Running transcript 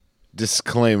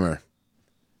Disclaimer.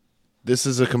 This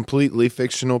is a completely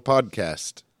fictional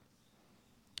podcast.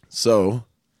 So,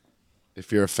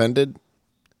 if you're offended,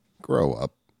 grow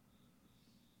up.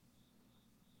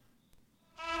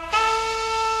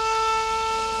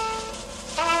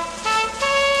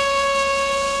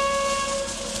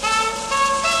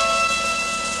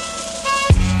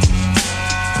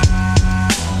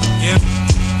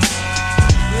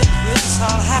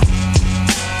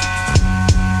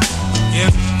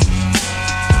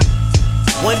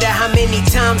 Wonder how many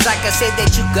times I can say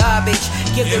that you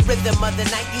garbage. Give the rhythm of the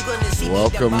night, you gonna see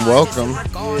welcome,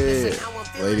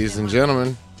 ladies and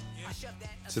gentlemen,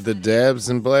 to the Dabs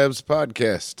and Blabs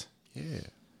podcast.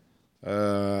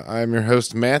 I'm your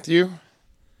host, Matthew.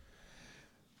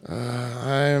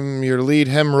 I'm your lead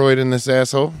hemorrhoid in this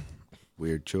asshole.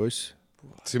 Weird choice.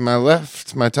 To my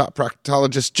left, my top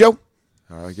proctologist, Joe.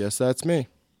 I guess that's me.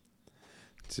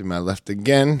 To my left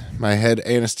again, my head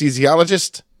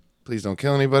anesthesiologist. Please don't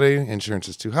kill anybody. Insurance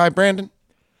is too high, Brandon.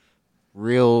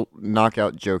 Real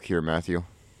knockout joke here, Matthew.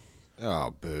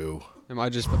 Oh, boo. Am I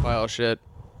just the pile of shit?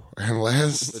 And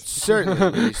last, It's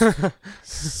certainly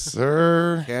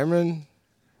Sir Cameron.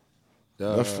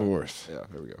 the fourth. Yeah,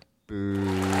 there we go. Boo.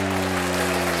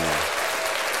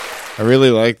 I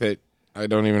really like that I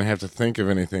don't even have to think of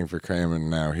anything for Kramer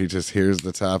now. He just hears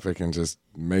the topic and just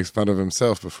makes fun of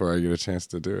himself before I get a chance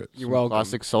to do it. You're welcome.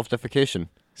 Classic self-defecation.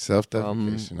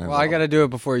 Self-deprecation. Well, I got to do it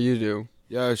before you do.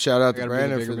 Yeah, shout out to gotta be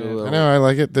Brandon the for bigger the man. little. I know, I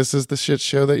like it. This is the shit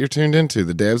show that you're tuned into,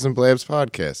 the Dabs and Blabs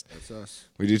podcast. That's us.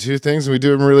 We do two things and we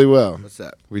do them really well. What's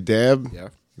that? We dab, Yeah.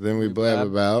 then we blab blab.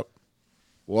 about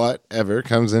whatever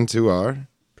comes into our...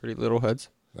 Pretty little heads.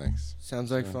 Thanks.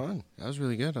 Sounds like fun. That was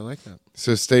really good. I like that.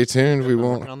 So stay tuned. We Working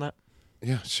won't... on that?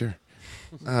 Yeah, sure.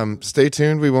 Stay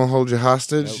tuned. We won't hold you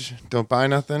hostage. Don't buy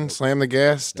nothing. Slam the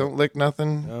gas. Don't lick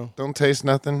nothing. No. Don't taste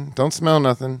nothing. Don't smell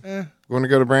nothing. Want to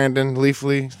go to Brandon,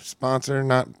 Leafly, sponsor,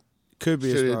 not... Could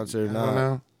be should a it- sponsor. I No. don't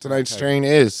know. Tonight's strain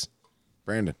is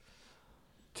Brandon.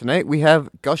 Tonight we have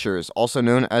Gushers, also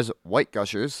known as White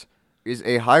Gushers, is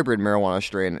a hybrid marijuana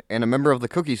strain and a member of the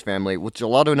Cookies family with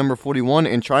Gelato number 41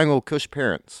 and Triangle Kush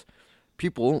parents.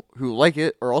 People who like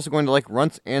it are also going to like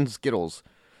Runts and Skittles.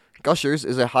 Gushers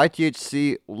is a high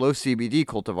THC, low CBD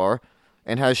cultivar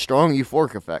and has strong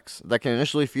euphoric effects that can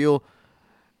initially feel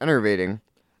enervating,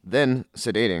 then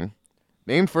sedating.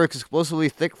 Named for its explosively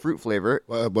thick fruit flavor,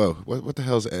 Whoa. What the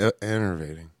hell is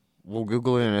enervating? we'll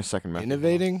Google it in a second. Matthew.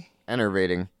 Innovating?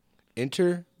 Enervating.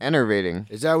 Enervating.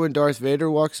 Is that when Darth Vader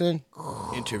walks in?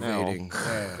 Intervating.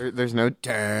 There's no...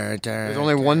 There's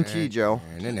only one T, Joe.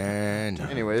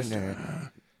 Anyways.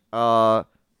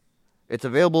 It's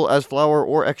available as flower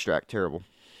or extract. Terrible.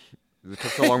 It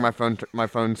took so long my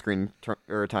phone screen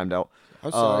timed out.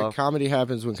 I'm sorry. Comedy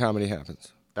happens when comedy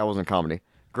happens. That wasn't comedy.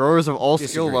 Growers of all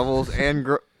skill Disagree. levels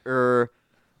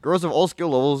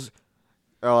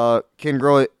can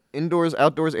grow it indoors,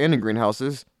 outdoors, and in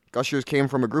greenhouses. Gushers came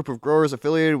from a group of growers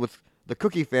affiliated with the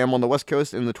Cookie fam on the West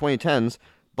Coast in the 2010s,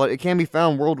 but it can be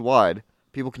found worldwide.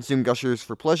 People consume Gushers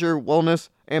for pleasure, wellness,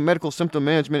 and medical symptom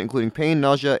management, including pain,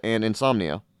 nausea, and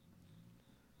insomnia.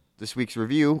 This week's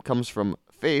review comes from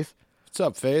Faith. What's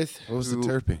up, Faith? What was the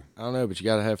terpene? I don't know, but you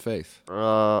gotta have faith.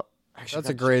 That's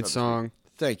a great song.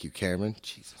 Thank you, Cameron.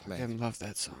 Jesus, I man. love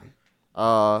that song.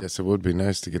 Yes, it would be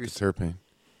nice to get the terpene.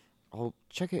 I'll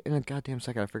check it in a goddamn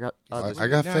second. I forgot. I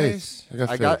got faith.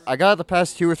 I got I got the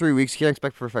past 2 or 3 weeks. Can't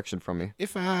expect perfection from me.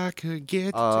 If I could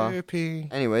get the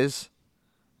terpene. Anyways,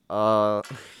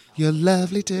 your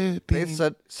lovely terpene.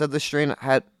 Faith said this strain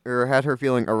had her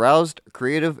feeling aroused,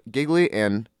 creative, giggly,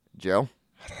 and Joe.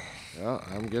 Well,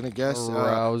 I'm gonna guess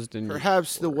Aroused and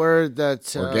perhaps the word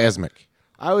that's Orgasmic.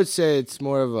 I would say it's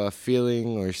more of a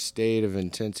feeling or state of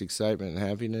intense excitement and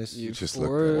happiness. You just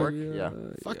look Yeah.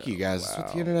 Fuck you guys. That's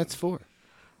what the internet's for.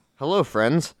 Hello,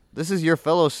 friends. This is your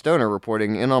fellow stoner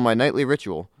reporting in on my nightly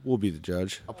ritual. We'll be the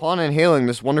judge. Upon inhaling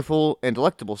this wonderful and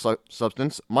delectable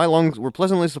substance, my lungs were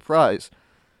pleasantly surprised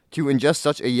to ingest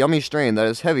such a yummy strain that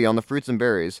is heavy on the fruits and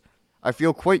berries. I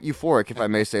feel quite euphoric, if I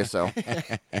may say so. All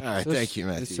right, thank you,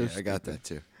 Matthew. so I got that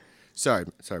too. Sorry,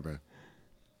 Brian.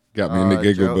 Got me in the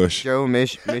giggle bush. Joe, may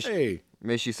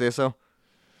she say so?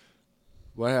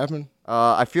 What happened?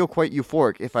 I feel quite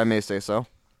euphoric, if I may say so.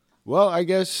 Well, I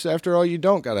guess after all, you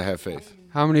don't gotta have faith.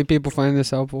 How many people find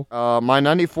this helpful? My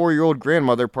 94-year-old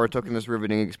grandmother partook in this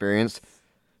riveting experience.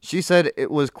 She said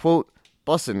it was, quote,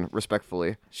 bussin',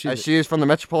 respectfully, as she is from the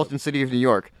metropolitan city of New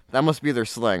York. That must be their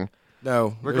slang. No,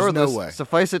 there's Regardless, no way.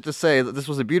 suffice it to say that this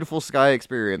was a beautiful sky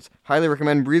experience. Highly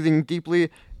recommend breathing deeply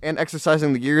and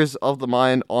exercising the gears of the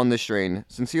mind on this strain.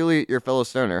 Sincerely, your fellow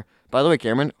stoner. By the way,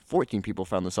 Cameron, 14 people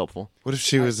found this helpful. What if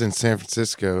she was in San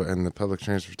Francisco and the public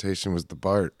transportation was the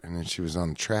BART, and then she was on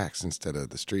the tracks instead of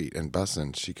the street and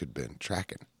bussing? She could have been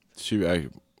tracking.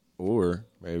 Or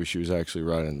maybe she was actually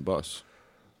riding the bus.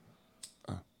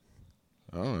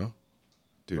 I don't know.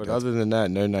 Dude, But other than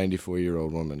that, no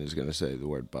 94-year-old woman is going to say the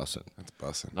word bussin'. that's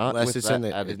bussing. Not Unless with it's that in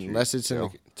the, attitude, unless it's in Joe.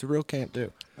 the, it's a real can't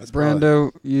do. That's probably-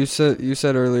 Brando, you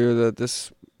said earlier that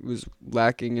this was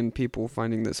lacking in people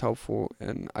finding this helpful,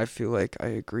 and I feel like I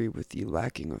agree with the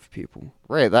lacking of people.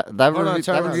 Right, that Hold on, review, time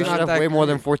that out. review It's should not have that way more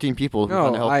than great. 14 people who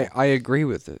found it No, helpful. I agree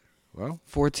with it. Well,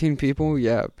 14 people,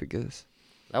 yeah, because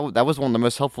That was one of the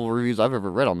most helpful reviews I've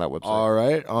ever read on that website. all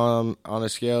right. On a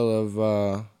scale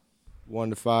of 1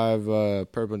 to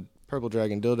 5, purple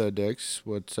dragon dildo dicks,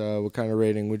 what kind of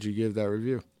rating would you give that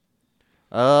review?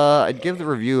 I'd give the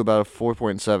review about a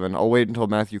 4.7. I'll wait until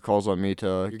Matthew calls on me to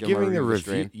You're give my giving the review of review.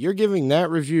 strain. You're giving that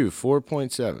review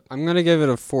 4.7. I'm going to give it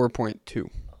a 4.2.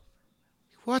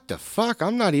 What the fuck?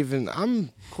 I'm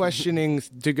questioning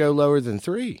to go lower than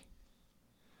 3.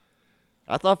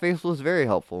 I thought Face was very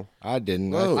helpful. I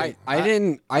didn't. Whoa. I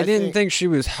didn't think she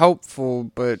was helpful,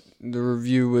 but the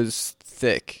review was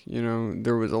thick. You know,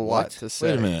 there was a lot to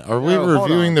say. Wait a minute. Are we No, hold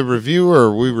reviewing on. the review or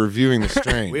are we reviewing the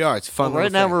strain? We are. It's fun. Right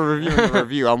little now thing. we're reviewing the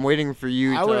review. I'm waiting for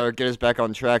you I to would- get us back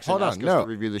on track and Hold ask on. us No. to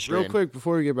review the strain. Real quick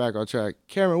before we get back on track,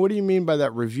 Cameron, what do you mean by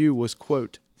that review was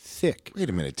quote thick? Wait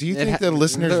a minute. Do you It think ha- the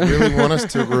listeners really want us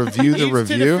to review the Needs to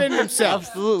review? defend himself.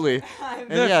 Absolutely. And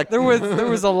yeah, There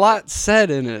was a lot said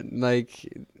in it. Like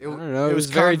I don't know, it was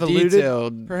very convoluted?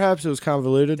 detailed. Perhaps it was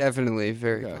convoluted. Definitely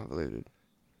very Okay. convoluted.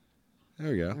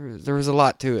 There we go. There was a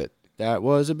lot to it. That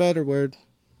was a better word.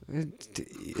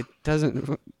 It doesn't.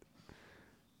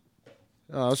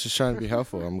 Oh, I was just trying to be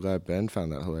helpful. I'm glad Ben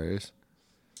found that hilarious.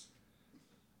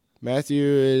 Matthew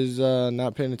is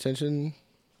not paying attention.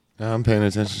 No, I'm paying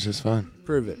attention just fine.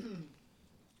 Prove it.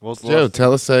 Joe,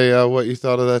 tell us what you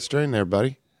thought of that strain there,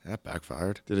 buddy. That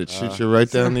backfired. Did it shoot you right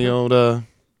down the old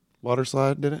water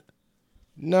slide, did it?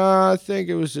 No, I think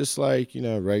it was just like,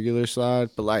 regular slide,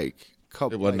 but like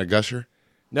couple. It wasn't a gusher?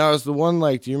 No, it was the one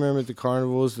like, do you remember at the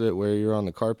carnivals where you're on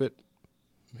the carpet?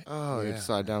 Oh, You had to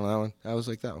slide down that one. That was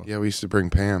like that one. Yeah, we used to bring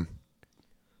Pam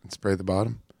and spray the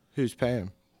bottom. Who's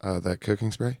Pam? That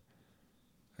cooking spray.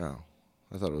 Oh,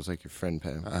 I thought it was like your friend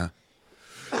Pam.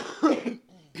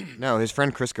 No, his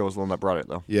friend Crisco was the one that brought it,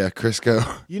 though. Yeah,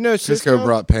 Crisco. You know Cisco? Crisco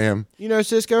brought Pam. You know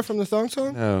Cisco from the Thong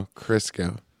Song? No,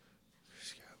 Crisco.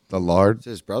 The lard. It's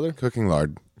his brother. Cooking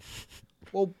lard.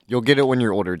 You'll get it when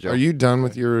you're older, Joe. Are you done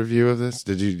with your review of this?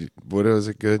 What was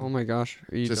it good? Oh my gosh,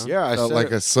 are you Just done? Yeah, I felt said like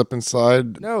it. a slip and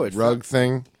slide No, it rug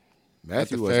thing at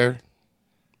Matthew the was. fair.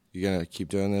 You gonna keep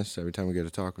doing this every time we go to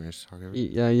talk? We're just talking.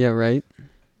 Yeah, right.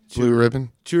 Blue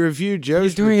ribbon. To review Joe's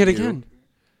He's doing it review- again.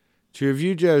 To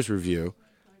review Joe's review,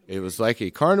 it was like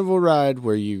a carnival ride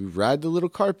where you ride the little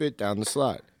carpet down the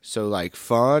slide. So like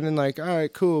fun and like all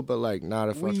right, cool, but like not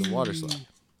a fucking water slide.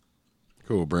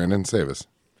 Cool, Brandon, save us.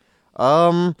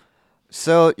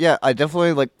 So yeah, I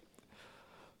definitely like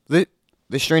the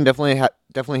strain.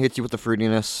 Definitely hits you with the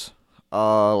fruitiness,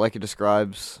 like it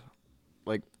describes.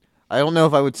 Like I don't know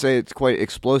if I would say it's quite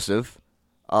explosive.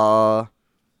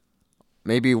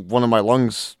 Maybe one of my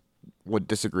lungs would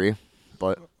disagree,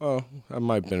 but Oh, that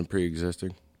might have been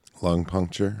pre-existing. Lung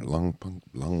puncture. Lung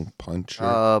puncher.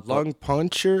 Lung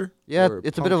puncher. yeah, Or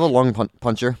it's a bit of a lung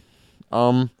puncher.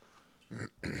 I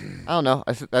don't know.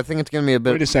 I think it's gonna be a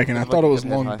bit. Wait a second. I like thought a it was good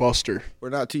head high. Lung Buster. We're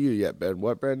not to you yet, Ben.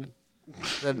 What, Brandon?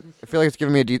 I feel like it's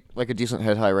giving me a decent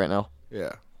head high right now.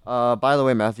 Yeah. By the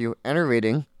way, Matthew,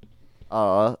 enervating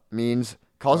means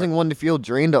causing one to feel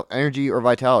drained of energy or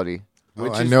vitality.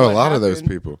 Which I is know a what lot of those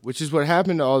happened- people. Which is what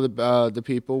happened to all the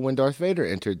people when Darth Vader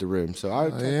entered the room. So I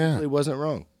yeah. technically wasn't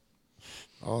wrong.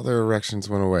 All their erections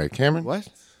went away. Cameron? What?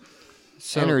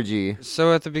 So, Energy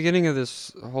So at the beginning of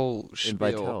this whole and spiel,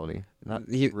 vitality. Not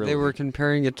they really. were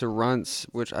comparing it to runts,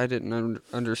 which I didn't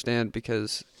understand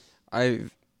because I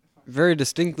very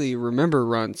distinctly remember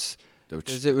runts.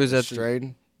 Because it was at the,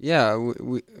 strain. yeah,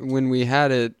 when we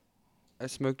had it, I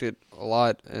smoked it a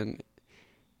lot and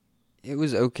it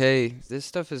was okay. This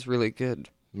stuff is really good.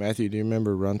 Matthew, do you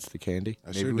remember Runts the candy? I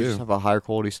Maybe sure we just do. have a higher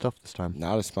quality stuff this time.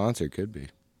 Not a sponsor, could be.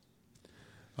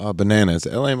 Bananas.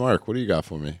 L.A. Mark, what do you got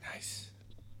for me? Nice.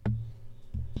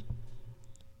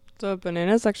 The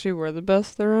bananas actually were the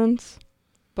best there runs,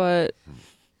 but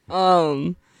I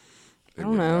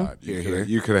don't know.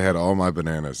 You could have had all my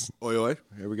bananas. Oi, oi.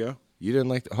 Here we go. You didn't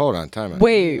like the... Hold on, time out.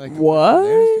 Wait, You didn't like the what?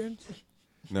 bananas, dude?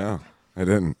 No, I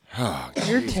didn't. Oh,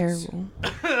 You're Jesus. terrible.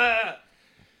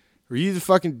 Were you the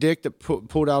fucking dick that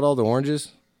pulled out all the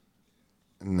oranges?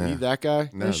 No. You that guy?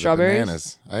 No, The the strawberries?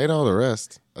 bananas. I ate all the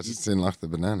rest. I just didn't like the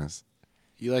bananas.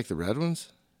 You like the red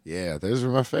ones? Yeah, those were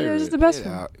my Yeah, favorite. those are the best Get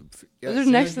one. out. Those are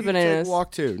see, next to you take bananas.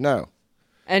 Walk too. No.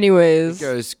 Anyways, It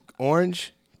goes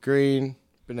orange, green,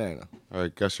 banana. All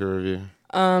right, Gusher review.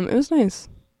 it was nice.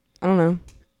 I don't know.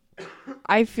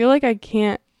 I feel like I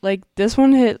can't, like, this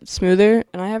one hit smoother,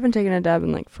 and I haven't taken a dab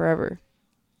in, like, forever.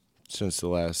 Since the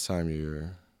last time you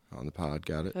were on the pod,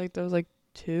 got I it. feel like that was, like,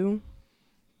 2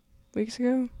 weeks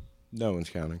ago. No one's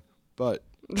counting. But,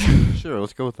 Sure,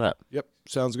 let's go with that. yep,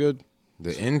 sounds good.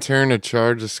 The intern in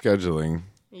charge of scheduling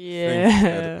thinks Yeah.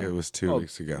 that it was 2 Oh,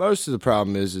 weeks ago. Most of the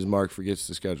problem is Mark forgets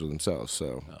to schedule himself,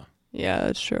 so Yeah,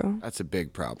 that's true. that's a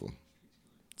big problem.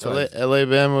 LA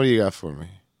Bam, what do you got for me?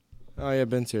 Oh, yeah,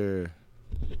 Benter.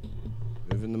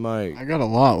 Moving the mic. I got a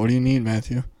lot. What do you need,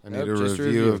 Matthew? I need Nope, a just a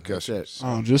review review. of That's it. Gushers.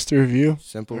 Oh, just a review?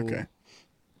 Simple. Okay.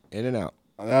 In and out.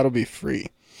 That'll be free.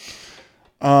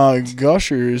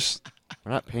 Gushers.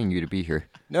 We're not paying you to be here.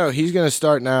 No, he's going to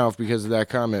start now because of that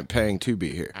comment paying to be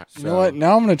here. You know what?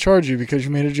 Now I'm going to charge you because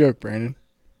you made a joke, Brandon.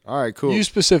 All right, cool. You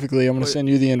specifically, I'm going to Put- send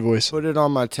you the invoice. Put it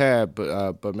on my tab,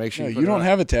 but make sure No, you put you it don't on-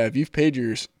 have a tab. You've paid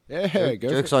yours. Yeah, go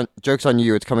for it. Jokes on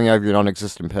you. It's coming out of your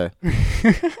non-existent pay.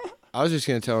 I was just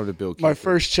going to tell him to bill My Keith.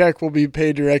 first check will be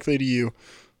paid directly to you.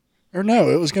 Or no,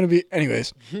 it was going to be.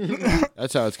 Anyways,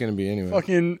 That's how it's going to be anyway.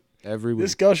 fucking. Every week.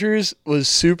 This Gushers was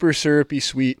super syrupy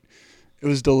sweet. It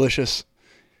was delicious.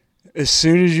 As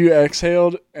soon as you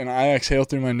exhaled, and I exhaled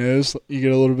through my nose, you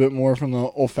get a little bit more from the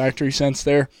olfactory sense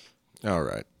there. All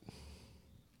right.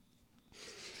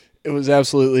 It was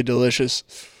absolutely delicious.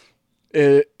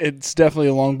 It's definitely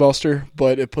a long buster,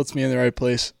 but it puts me in the right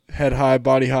place. Head high,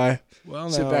 body high. Well,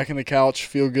 Sit now, back in the couch,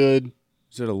 feel good.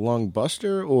 is it a lung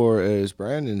buster or, as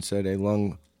Brandon said, a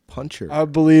lung puncher? I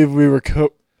believe we were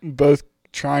both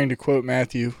trying to quote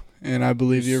Matthew, and I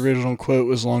believe the original quote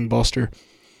was long buster.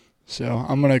 So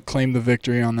I'm going to claim the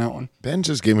victory on that one. Ben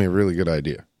just gave me a really good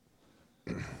idea.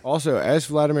 Also, as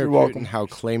Vladimir You're Putin, welcome. how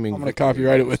claiming... I'm going to victory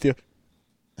copyright it is. with you.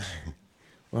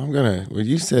 Well, when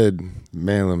you said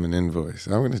mail him an invoice,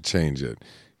 I'm going to change it.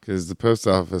 Because the post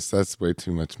office, that's way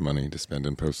too much money to spend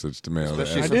in postage to mail. to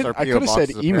Especially I since everyone. did. our I PO could have box said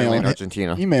is apparently email in it.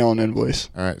 Argentina. Email an invoice.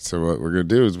 All right, so what we're going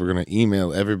to do is we're going to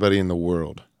email everybody in the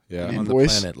world. Yeah. An On the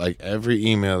invoice? planet, like every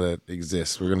email that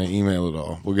exists, we're going to email it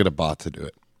all. We'll get a bot to do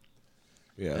it.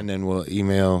 Yeah. And then we'll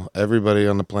email everybody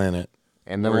on the planet.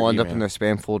 And then Or we'll end up email. in their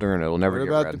spam folder and it'll never What get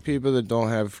about read. the people that don't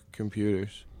have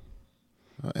computers?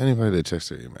 Anybody that checks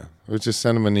their email. We'll just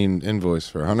send them an invoice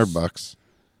for $100.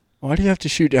 Why do you have to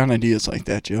shoot down ideas like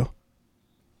that, Joe?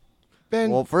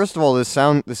 Ben, Well, first of all, this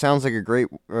sounds like a great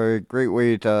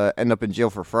way to end up in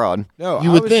jail for fraud. no, You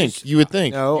I would was think. just- You would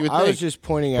think. No, you would I think. was just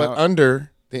pointing But out.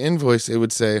 under the invoice, it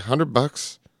would say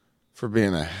 $100 for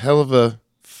being a hell of a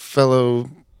fellow,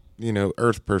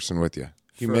 Earth person with you,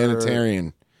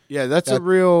 humanitarian. yeah, that's a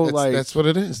real, That's what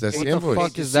it is. That's What the the invoice.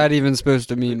 fuck is that even supposed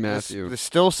to mean, Matthew? This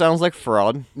still sounds like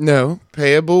fraud. No,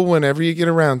 payable whenever you get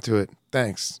around to it.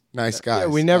 Thanks, nice guys. Yeah,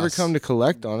 we never Us. come to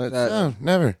collect on it. That- No,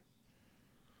 never.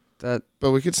 That But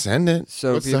we could send it.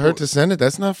 So What's the people- hurt to send it?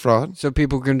 That's not fraud. so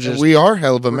people can just We are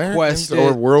hell of Americans request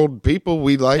or it, world people.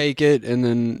 We like. take it and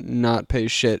then not pay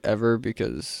shit ever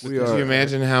because We Could are. you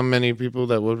imagine how many people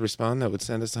that would respond that would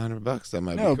send us $100? That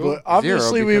might No, be cool. but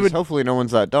obviously Zero, we because would hopefully no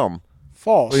one's that dumb.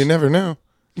 false. Well, you never know.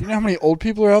 Do you know how many old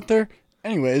people are out there?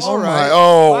 Anyways, All right.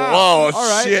 Oh, Wow. whoa, All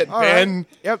right, shit, all right. Ben.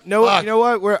 Yep. No, Fuck. you know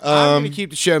what? I'm going to keep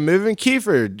the show moving.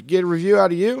 Kiefer, get a review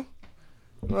out of you.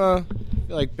 I feel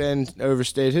like Ben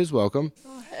overstayed his welcome.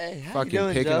 Hey, how Fucking you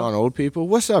doing, picking Joe? on old people.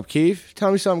 What's up, Keith?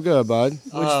 Tell me something good, bud.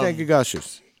 What'd you think of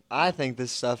Gushers? I think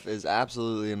this stuff is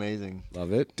absolutely amazing.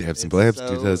 Love it. Dabs and It's Blabs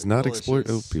so does not exploit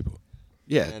delicious. old people.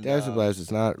 Yeah, And, Dabs and Blabs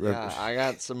is not. Yeah, I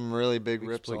got some really big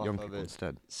rips Exploit off young of people it.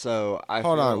 instead. So I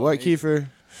Hold feel on. What, like- Kiefer?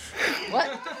 What?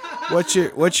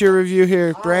 What's your review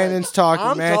here? Brandon's talking.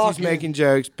 I'm Matthew's talking. making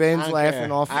jokes. Ben's I don't laughing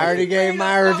care. off. I already gave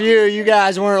my review. You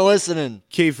guys weren't listening.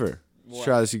 Kiefer, let's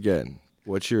try this again.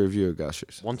 What's your review of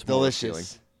Gushers? Once more feeling.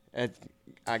 Delicious.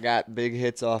 I got big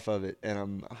hits off of it, and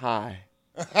I'm high.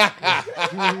 All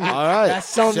right. That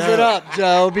sums it up,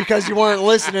 Joe, because you weren't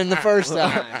listening the first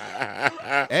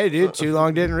time. Hey, dude, too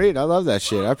long didn't read. I love that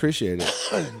shit. I appreciate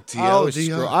it. I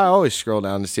always scroll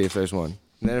down to see if there's one.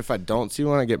 And then if I don't see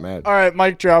one, I get mad. all right,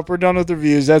 mic drop. We're done with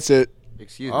reviews. That's it.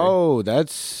 Excuse me. Oh,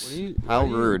 that's How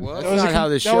rude. that's That was, not how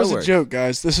this that show was works. a joke,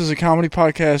 guys. This is a comedy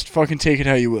podcast. Fucking take it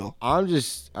how you will. I don't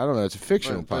know. It's a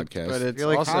fictional podcast. but I it's feel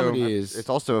like also comedy is. It's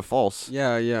also a false.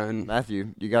 yeah, and Matthew,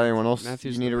 you got anyone else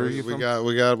Matthew's you need a the review We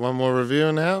from? got one more review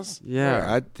in the house. yeah.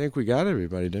 I think we got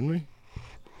everybody, didn't we?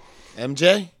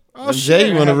 MJ. Oh, MJ, shit.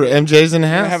 you want to? MJ's in the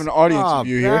I house. have an audience Ah,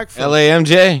 view here.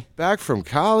 LAMJ. Back from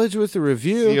college with the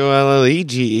review.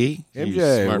 COLLEGE. MJ,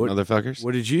 You smart what- motherfuckers.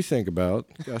 What did you think about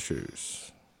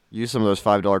Gushers? Use some of those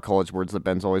 $5 college words that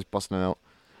Ben's always busting out.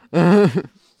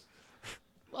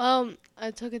 Well,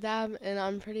 I took a dab and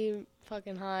I'm pretty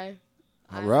fucking high.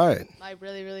 All right. Like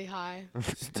really, really high.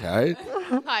 It's tight.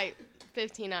 Like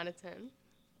 15 out of 10.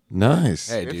 Nice.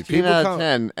 Hey, dude. 15 out of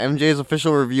 10. MJ's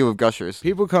official review of Gushers.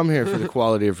 People come here for the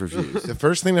quality of reviews. The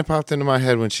first thing that popped into my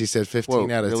head when she said 15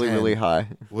 Whoa, out of really, 10 really high.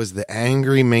 was the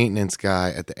angry maintenance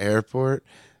guy at the airport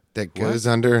that goes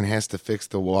under and has to fix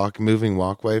the moving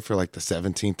walkway for like the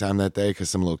 17th time that day because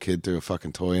some little kid threw a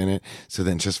fucking toy in it. So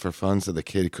then just for fun, so the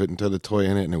kid couldn't throw the toy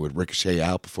in it and it would ricochet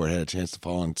out before it had a chance to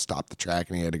fall and stop the track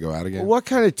and he had to go out again. Well, what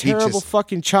kind of He terrible just-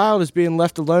 fucking child is being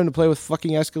left alone to play with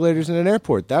fucking escalators in an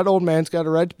airport? That old man's got a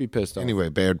right to be pissed off. Anyway,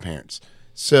 bad parents.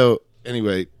 So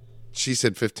anyway, she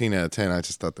said 15 out of 10. I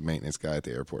just thought the maintenance guy at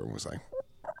the airport was like,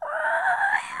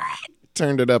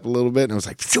 turned it up a little bit and it was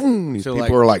like, phew, these So, people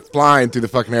like- were like flying through the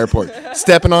fucking airport,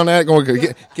 stepping on that,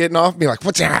 getting off, being like,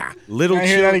 what's that? Little Can I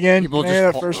hear that again? People Can I hear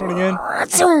just that first one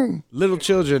again? Little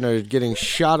children are getting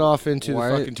shot off into Why-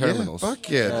 the fucking terminals. Fuck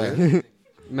yeah, dude.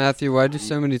 Matthew, why do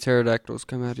so many pterodactyls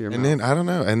come out of your And mouth? then I don't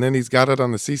know. And then he's got it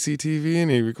on the CCTV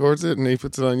and he records it and he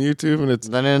puts it on YouTube and it's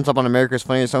Then it ends up on America's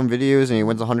Funniest Home Videos and he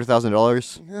wins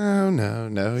 $100,000.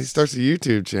 no. He starts a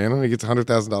YouTube channel. He gets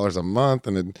 $100,000 a month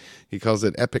and then he calls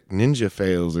it Epic Ninja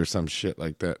Fails or some shit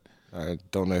like that. I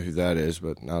don't know who that is,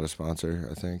 but not a sponsor,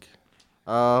 I think.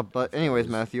 But anyways,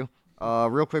 Matthew,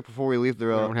 real quick before we leave the,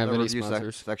 don't have the any review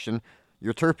sponsors. section,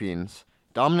 your terpenes.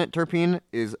 Dominant terpene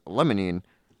is limonene,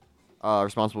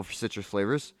 responsible for citrus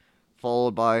flavors,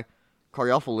 followed by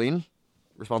caryophyllene,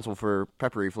 responsible for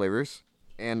peppery flavors,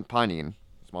 and pinene,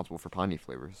 responsible for piney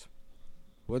flavors.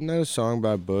 Wasn't that a song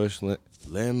by Bush?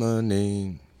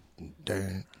 Lemonade.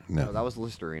 Damn. No, No. that was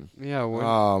Listerine. Yeah, what?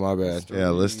 Oh, my bad. Yeah,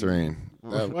 Listerine.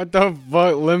 What the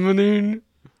fuck? Lemonade?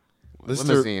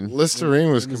 Limousine.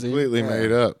 Listerine was Limousine. completely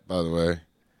made up, by the way.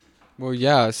 Well,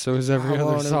 yeah, so is every I other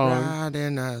wanna song. ride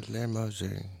in a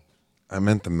limousine. I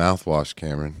meant the mouthwash,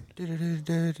 Cameron.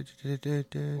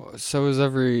 So is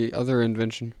every other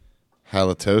invention.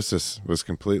 Halitosis was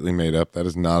completely made up. That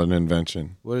is not an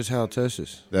invention. What is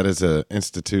halitosis? That is an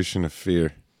institution of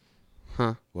fear.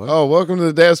 Huh. What? Oh, welcome to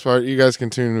the dance part. You guys can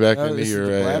tune back Oh, into this is your.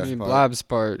 the I blab mean, part. Blab's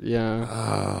part, yeah.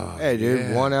 Oh, Hey, dude,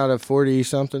 yeah. 1 out of 40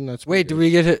 something. That's Wait, pretty do we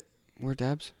get it? We're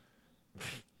dabs?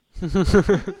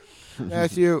 good.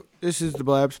 Matthew, this is the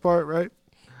blabs part, right?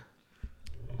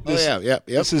 Oh, yeah, yep.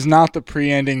 This is not the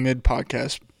pre-ending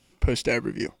mid-podcast post-dab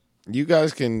review. You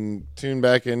guys can tune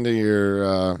back into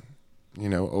your,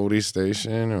 oldie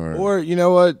station Or you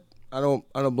know what? I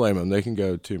don't blame them. They can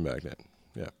go tune back then.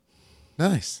 Yeah,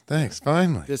 Nice. Thanks.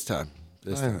 Finally. this time.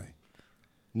 Finally.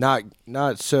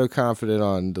 Not so confident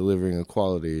on delivering a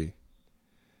quality.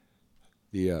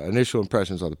 The initial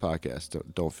impressions on the podcast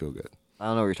don't feel good. I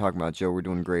don't know what you're talking about, Joe. We're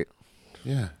doing great.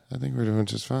 Yeah, I think we're doing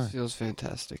just fine. Feels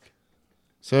fantastic.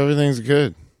 So everything's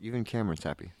good. Even Cameron's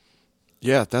happy.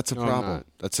 Yeah, that's a No, I'm problem. not.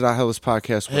 That's not how this podcast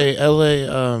works. Hey,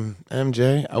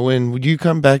 MJ, when you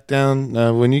come back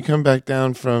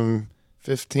down from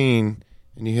 15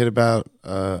 and you hit about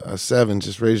a 7,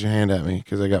 just raise your hand at me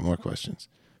because I got more questions.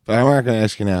 But I'm not going to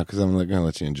ask you now because I'm going to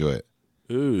let you enjoy it.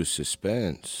 Ooh,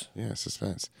 suspense. Yeah,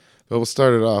 suspense. But we'll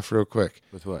start it off real quick.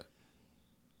 With what?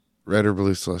 Red or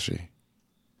blue slushy?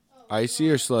 Icy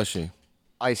or slushy?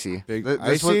 Icy. Big This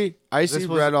icy. Icy this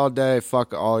was- red all day.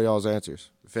 Fuck all y'all's answers.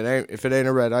 If it ain't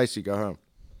a red icy, go home.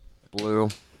 Blue.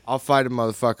 I'll fight a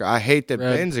motherfucker. I hate that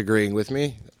Red. Ben's agreeing with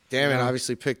me. Damn it! No.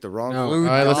 Obviously picked the wrong. No. one. All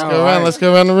right, let's No, go around. Let's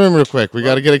go around the room real quick. We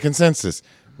got to get a consensus.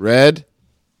 Red,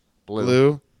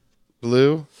 Blue.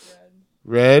 blue,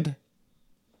 red,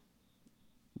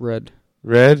 Red.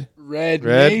 red, Red,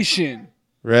 Red. Nation.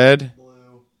 red.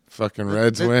 Fucking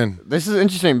Reds win. This is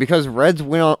interesting because Reds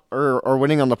are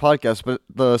winning on the podcast, but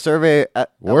the survey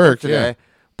at work today, yeah.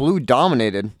 Blue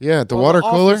dominated. Yeah, the Well, water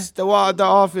cooler. The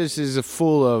office is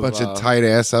full of Bunch of tight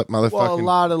ass up motherfucking well, a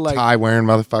lot of, like- tie wearing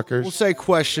motherfuckers. We'll say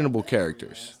questionable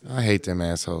characters. I hate them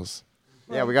assholes.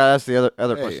 Yeah, we gotta ask the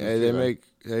other Hey, questions. hey, too,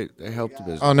 they though. they help the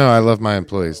business. Oh no, I love my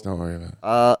employees. Don't worry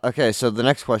about it. Okay, so the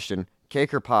next question: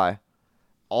 cake or pie?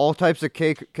 All types of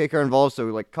cake are involved. So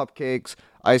like cupcakes,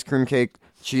 ice cream cake,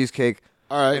 cheesecake,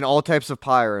 All right. and all types of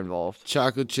pie are involved.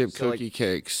 Chocolate chip So, like- cookie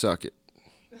cake. Suck it.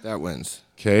 That wins.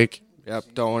 Cake, Yep.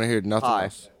 Don't want to hear nothing Pie.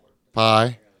 else.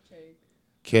 pie,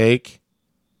 cake.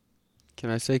 Can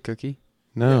I say cookie?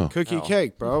 No. Cookie No.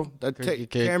 cake, bro. Cookie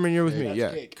cake. Cameron, you're with me. That's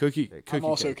Yeah. cake. Cookie. I'm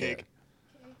also cake. cake.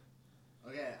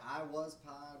 Okay, I was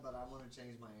pie.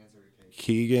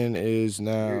 Keegan is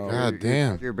now. God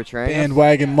damn. You're betraying us?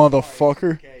 Bandwagon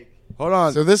motherfucker. Hold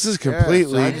on. So this is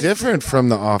completely different from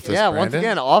The Office. Yeah,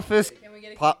 Brandon.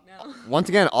 once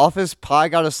again, Office Pie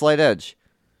got a slight edge.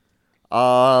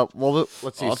 Well,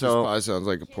 let's see. Office So, Pie sounds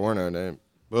like a porno name.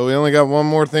 Well, we only got one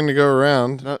more thing to go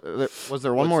around. was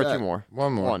there one more or that? two more?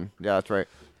 One more. One. Yeah, that's right.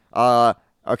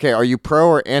 Okay, are you pro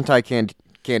or anti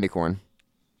candy corn?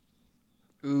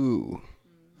 Ooh.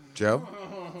 Joe?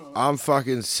 I'm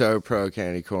fucking so pro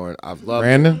candy corn. I've loved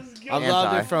Brandon? it. I've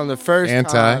loved it from the first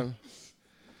Anti. time.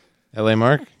 L.A.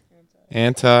 Mark?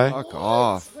 Anti. Fuck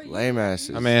off. Lame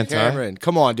asses. I'm anti. Cameron,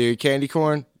 come on, dude. Candy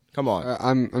corn? Come on.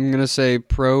 I'm gonna say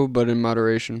pro, but in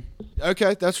moderation.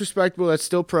 Okay, that's respectable. That's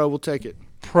still pro. We'll take it.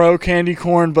 Pro candy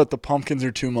corn, but the pumpkins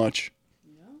are too much.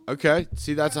 Okay.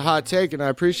 See, that's a hot take, and I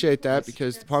appreciate that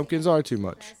because the pumpkins are too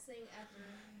much.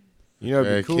 You know,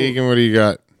 it'd be cool. Keegan, what do you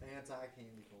got?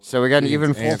 So we got an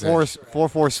even Anti.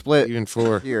 4-4 split Even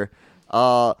 4. here.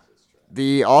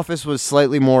 The Office was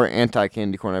slightly more anti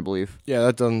candy corn, I believe. Yeah,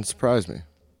 that doesn't surprise me.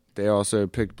 They also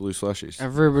picked blue slushies.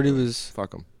 Everybody was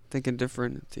Fuck them. thinking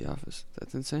different at the office.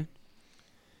 That's insane.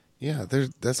 Yeah,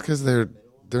 that's because their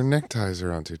neckties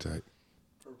are on too tight.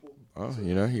 Oh,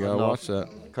 you know, you gotta watch that.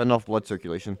 Cutting off blood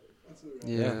circulation.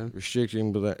 Yeah.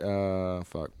 Restricting, forgot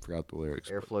the lyrics.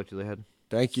 Airflow to the head.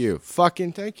 Thank you.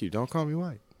 Fucking thank you. Don't Call Me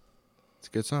White. It's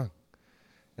a good song.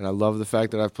 And I love the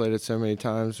fact that I've played it so many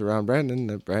times around Brandon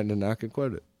that Brandon now can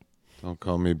quote it. Don't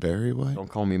call me Barry White. Don't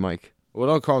call me Mike. Well,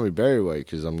 don't call me Barry White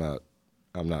because I'm not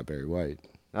Barry White.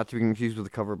 Not to be confused with the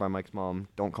cover by Mike's mom.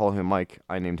 Don't call him Mike.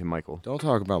 I named him Michael. Don't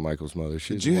talk about Michael's mother.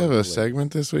 Did you have a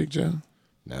segment this week, Joe?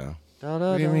 No.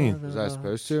 What do you mean? Was I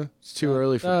supposed to? It's too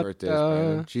early for birthdays,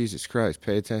 Brandon. Jesus Christ,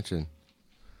 pay attention.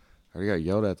 I already got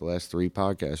yelled at the last 3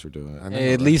 podcasts we're doing.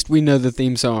 Hey, at least we know the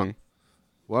theme song.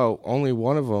 Well, only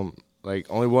one of them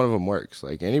works.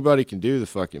 Like anybody can do the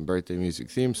fucking birthday music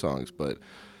theme songs, but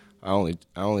I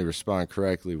only respond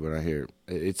correctly when I hear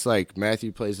it. It's like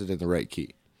Matthew plays it in the right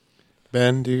key.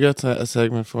 Ben, do you got a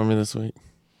segment for me this week?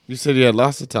 You said you had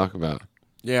lots to talk about.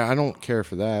 Yeah, I don't care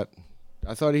for that.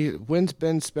 I thought when's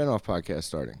Ben's spinoff podcast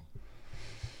starting?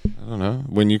 I don't know.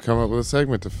 When you come up with a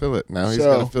segment to fill it. Now he's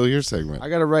So- got to fill your segment. I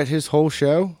got to write his whole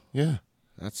show? Yeah.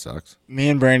 That sucks. Me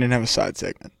and Brandon have a side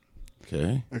segment.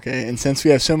 Okay. Okay, and since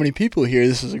we have so many people here,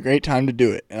 this is a great time to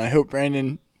do it. And I hope,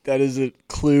 Brandon, that is a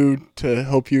clue to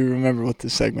help you remember what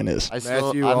this segment is. I'm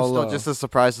Matthew, still just as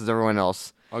surprised as everyone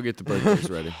else. I'll get the birthdays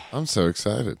ready. I'm so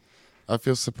excited. I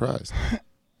feel surprised.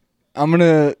 I'm going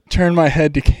to turn my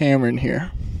head to Cameron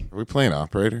here. Are we playing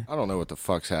operator? I don't know what the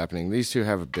fuck's happening. These two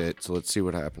have a bit, so let's see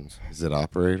what happens. Is it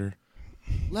operator?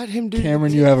 Let him do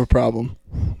Cameron, you have a problem.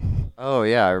 Oh,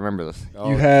 yeah, I remember this.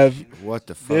 You have... What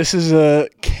the fuck? This is a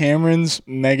Cameron's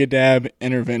Mega Dab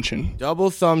intervention. Double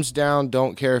thumbs down,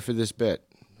 don't care for this bit.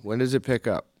 When does it pick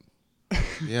up?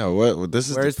 Yeah, what? This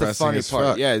is Where's the depressing funny as part?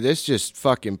 fuck. Yeah, this just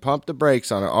fucking pumped the brakes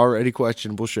on an already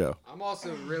questionable show. I'm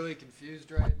also really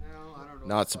confused right now. I don't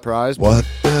know. Not surprised? What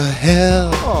the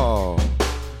hell Oh.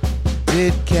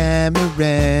 did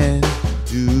Cameron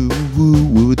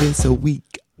do this a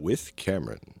week? With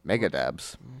Cameron. Mega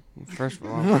dabs. First of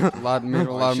all, made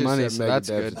a lot of money, so that's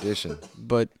good. Edition.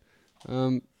 But,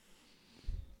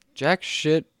 jack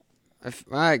shit.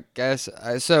 I guess.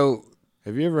 So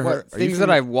Have you ever heard things that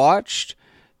I've watched?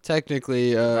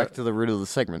 Technically, Back to the root of the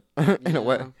segment, in a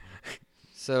way.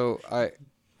 So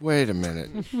Wait a minute.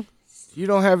 You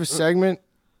don't have a segment?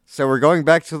 So we're going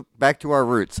back to our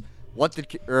roots. What did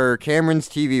Cameron's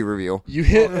TV review? You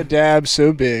hit a dab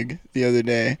so big the other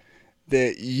day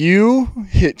that you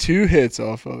hit 2 hits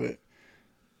off of it.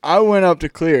 I went up to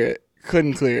clear it,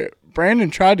 couldn't clear it. Brandon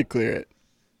tried to clear it,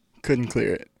 couldn't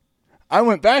clear it. I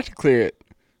went back to clear it,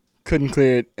 couldn't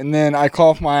clear it. And then I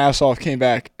coughed my ass off, came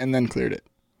back, and then cleared it.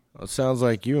 Well, it sounds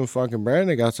like you and fucking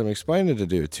Brandon got some explaining to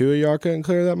do. 2 of y'all couldn't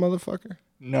clear that motherfucker?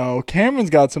 No, Cameron's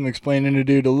got some explaining to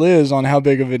do to Liz on how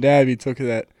big of a dab he took of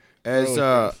that.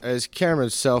 As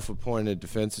Cameron's self-appointed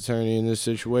defense attorney in this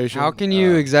situation. how can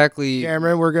you exactly?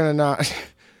 Cameron, we're gonna not.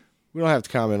 We don't have to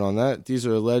comment on that. These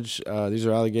are these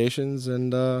are allegations,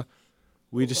 and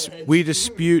we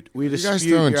dispute. You guys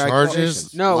throwing your charges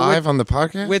accusations. No, live on the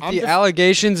podcast? With the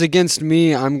allegations against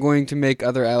me, I'm going to make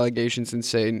other allegations and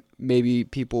say maybe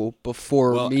people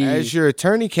before Well, me. as your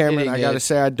attorney, Cameron, I hitting got to it.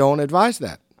 say I don't advise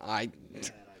that.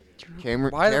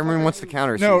 Cameron Why the fuck wants the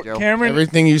counter. No, Joe. Cameron.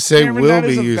 Everything you say Cameron, will that be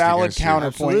is a used valid against you.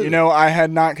 counterpoint. Absolutely. You know, I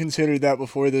had not considered that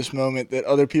before this moment, that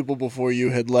other people before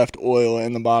you had left oil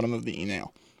in the bottom of the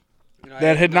email.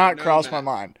 That had not crossed my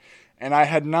mind. And I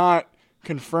had not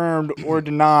confirmed or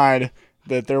denied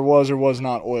that there was or was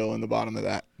not oil in the bottom of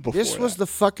that before. This was the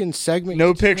fucking segment. No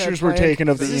you two had pictures were planned? taken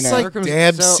of the Is this Enoch. like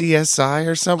Dad So- CSI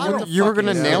or something? You were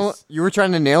gonna nail. You were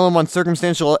trying to nail him on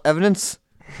circumstantial evidence.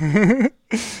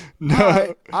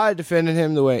 No. I defended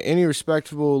him the way any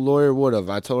respectable lawyer would have.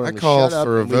 I told him I to called shut up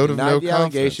for a and we vote of denied no the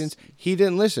confidence. allegations. He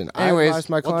didn't listen. I Anyways, advised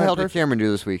my what the client hell did perfectly. Cameron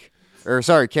do this week? Or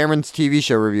sorry, Cameron's TV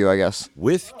show review, I guess.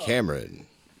 With Cameron.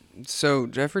 So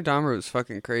Jeffrey Dahmer was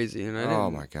fucking crazy, and I didn't.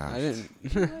 Oh my gosh. I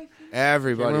didn't.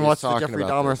 Everybody Everyone is watched the talking Jeffrey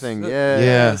about Dahmer this. thing. Yeah.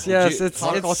 Yes, you- it's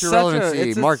Pop it's culture such relevancy. a,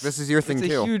 it's Mark, a, this is your thing it's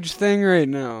too. a huge thing right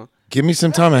now. Give me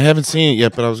some time. I haven't seen it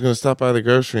yet, but I was going to stop by the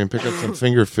grocery and pick up some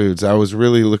finger foods. I was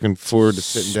really looking forward to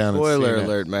sitting down and Spoiler seeing it.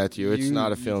 alert, Matthew. It's You-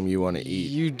 not a film you want to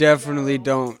eat. You definitely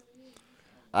don't.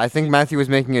 I think Matthew was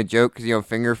making a joke because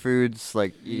finger foods,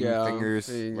 like eating fingers.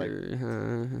 Like,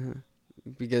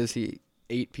 because he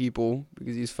ate people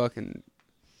because he's fucking.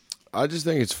 I just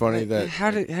think it's funny that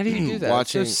How do you do that?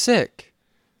 watching- It's so sick.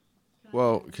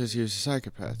 well, because he was a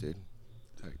psychopath, dude.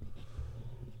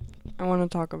 I want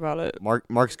to talk about it.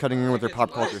 Mark's cutting in with their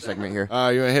pop culture segment here. You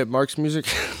want to hit Mark's music?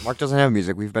 Mark doesn't have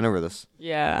music. We've been over this.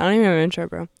 Yeah, I don't even have an intro,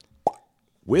 bro.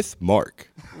 With Mark.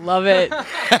 Love it.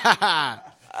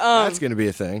 That's gonna be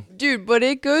a thing. Dude, but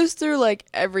it goes through like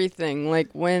everything, like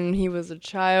when he was a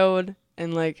child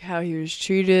and like how he was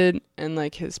treated and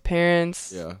like his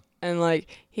parents. Yeah. And like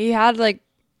he had like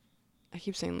I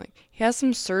keep saying like he has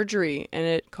some surgery and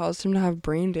it caused him to have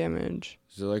brain damage.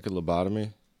 Is it like a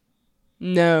lobotomy?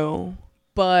 No,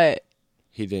 but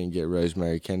He didn't get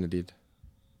Rosemary Kennedy'd.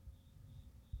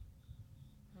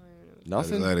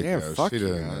 Nothing. Let it Damn, go. fuck She you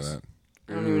doesn't know guys. that.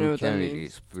 I don't even know what that means.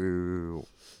 Kennedy's. Boo.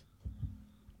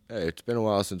 Hey, it's been a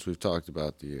while since we've talked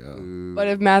about the. But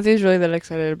if Matthew's really that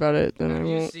excited about it, then I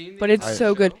won't. But it's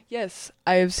so good. Yes,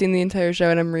 I have seen the entire show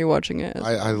and I'm rewatching it.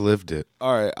 I lived it.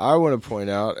 All right, I want to point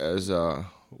out as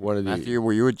one of the. Matthew,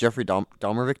 were you a Jeffrey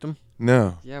Dahmer victim?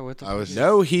 No, Yeah, what the I was.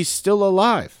 No, he's still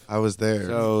alive. I was there.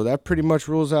 So that pretty much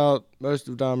rules out most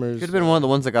of Dahmer's. Could have been one of the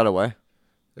ones that got away.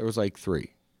 There was like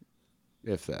 3,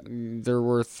 if that. There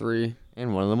were 3.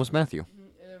 And one of them was Matthew.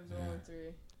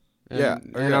 And, Yeah,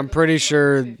 and okay. I'm pretty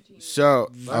sure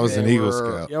So I was an they Eagle were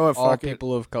Scout. you know what? all Fuck it.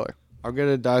 people of color. I'm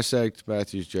gonna dissect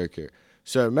Matthew's joke here.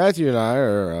 So Matthew and I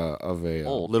are of a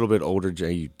Old. little bit older.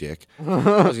 You dick. I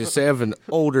was gonna say of an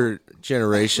older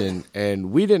generation,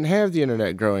 and we didn't have the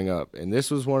internet growing up, and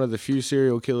this was one of the few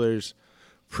serial killers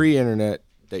pre-internet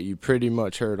that you pretty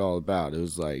much heard all about. It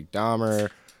was like Dahmer,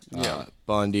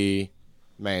 Bundy,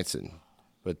 Manson,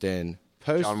 but then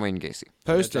John Wayne Gacy.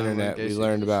 post-internet, John Wayne we Gacy.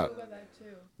 learned about.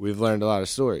 We've learned a lot of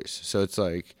stories, so it's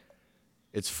like,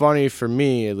 it's funny for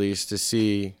me at least to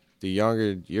see the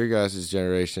younger, your guys'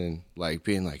 generation, like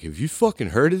being like, "Have you fucking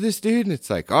heard of this dude?" And it's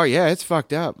like, "Oh yeah, it's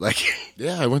fucked up." Like,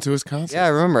 Yeah, I went to his concert. Yeah, I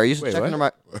remember. I used to Wait, check what? under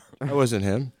my that wasn't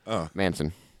him.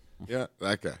 Manson. Yeah,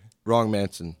 that guy. Wrong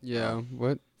Manson. Yeah,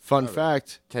 what? Fun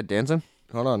fact. Ted Danson.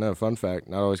 Hold on, no. Fun fact.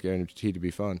 Not always guaranteed to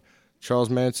be fun. Charles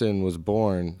Manson was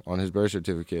born on his birth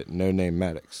certificate, no name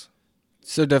Maddox.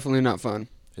 So definitely not fun.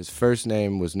 His first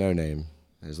name was no name.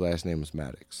 His last name was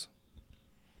Maddox.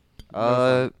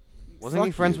 Wasn't Fuck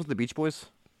he friends you. with the Beach Boys?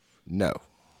 No.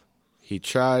 He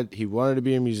tried, he wanted to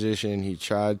be a musician. He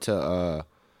tried to,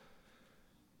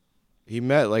 he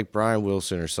met like Brian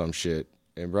Wilson or some shit.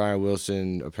 And Brian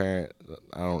Wilson, I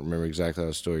don't remember exactly how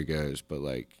the story goes, but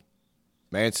like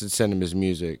Manson sent him his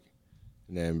music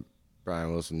and then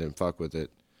Brian Wilson didn't fuck with it.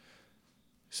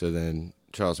 So then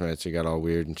Charles Manson got all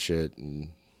weird and shit and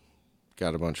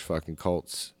got a bunch of fucking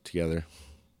cults together.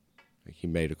 Like he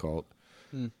made a cult.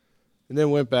 And then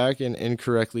went back and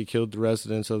incorrectly killed the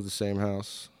residents of the same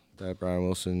house that Brian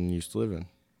Wilson used to live in.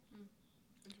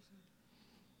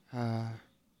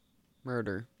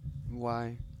 Murder.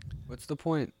 Why? What's the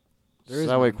point? There So is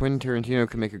that way none. Quentin Tarantino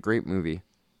can make a great movie.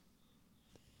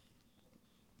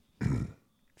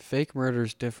 Fake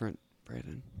murder's different,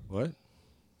 Brayden. What?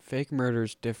 Fake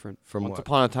murder's different. From Once what?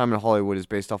 Upon a Time in Hollywood is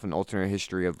based off an alternate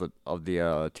history of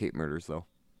the Tate murders, though.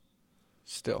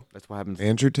 Still. That's what happens.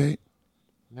 Andrew Tate.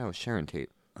 No, Sharon Tate.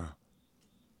 Oh.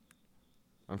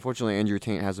 Unfortunately, Andrew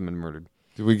Tate hasn't been murdered.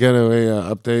 Did we get a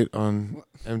update on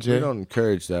We MJ? don't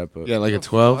encourage that, but Yeah, like a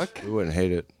 12. we wouldn't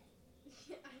hate it.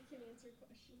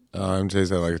 Oh,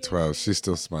 MJ's at like a 12. She's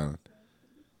still smiling.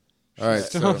 All right.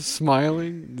 Still So,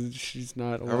 smiling. She's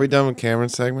not. are we done with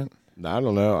Cameron's segment? I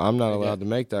don't know. I'm not allowed to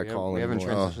make that call We haven't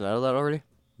anymore. transitioned out of that already?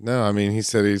 No, I mean he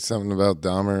said he's something about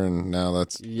Dahmer, and now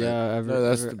that's Yeah, No,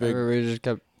 that's the big- everybody just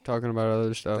kept talking about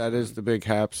other stuff. That is the big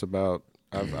haps about.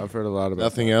 I've heard a lot about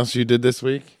nothing that. else you did this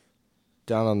week.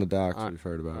 Down on the docks. Uh, We've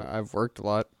heard about it. I've worked a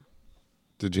lot.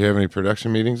 Did you have any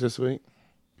production meetings this week?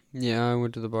 Yeah, I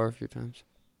went to the bar a few times.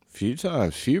 Few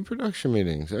times, few production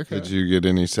meetings. Okay. Did you get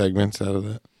any segments out of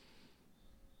that?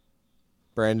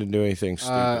 Brandon do anything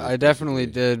stupid? I definitely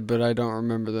did, but I don't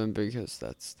remember them because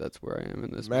that's where I am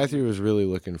in this. Matthew was really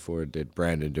looking for, did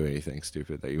Brandon do anything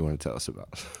stupid that you want to tell us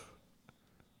about?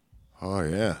 Oh,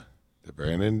 yeah. Did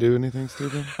Brandon do anything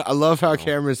stupid? I love how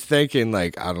Cameron's thinking,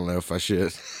 like, I don't know if I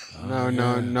should. No.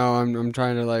 I'm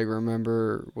trying to like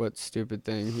remember what stupid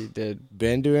thing he did.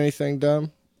 Ben do anything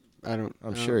dumb? I'm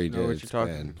sure he know did. What It's you're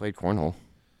talking? Ben. Played cornhole.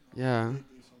 Yeah,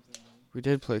 we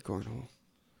did play cornhole.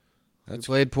 We That's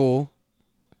played pool.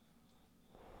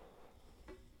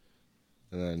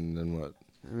 And then what?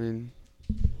 I mean,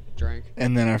 drank.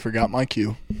 And then I forgot my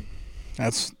cue.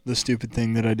 That's the stupid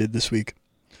thing that I did this week.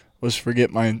 Was forget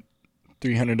my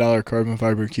 $300 carbon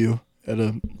fiber cue at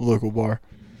a local bar,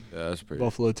 Yeah, that's pretty.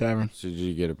 Buffalo Tavern. So did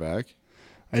you get it back?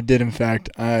 I did, in fact.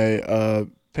 I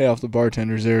pay off the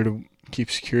bartenders there to keep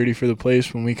security for the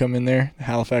place when we come in there.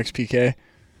 Halifax PK.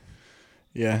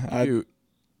 Yeah,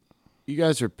 You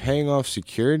guys are paying off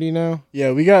security now?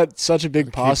 we got such a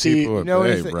big posse. People at You know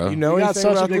bay, anything, bro. you know We got anything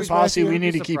such a about big this, posse, Matthew? we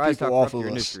need to keep Surprised people how off corrupt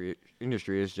of your us.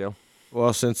 industry is, Joe.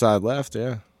 Well, since I left,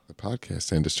 yeah. The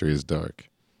podcast industry is dark.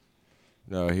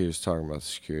 No, he was talking about the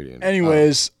security.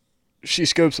 Anyways, she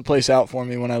scopes the place out for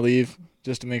me when I leave,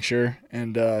 just to make sure.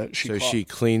 And she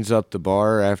cleans up the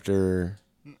bar after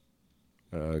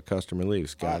customer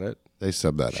leaves. Got it. They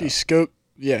sub that She out. scoped.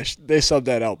 Yeah, they subbed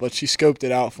that out, but she scoped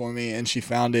it out for me, and she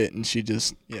found it, and she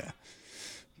just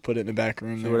put it in the back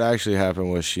room. So there. what actually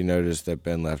happened was she noticed that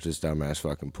Ben left his dumbass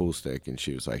fucking pool stick, and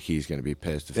she was like, "He's gonna be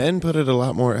pissed." If Ben put it a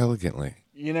lot more elegantly.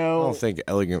 You I know, don't think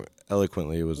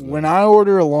eloquently it was. when I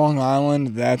order a Long Island,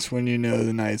 that's when you know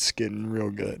the night's getting real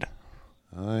good.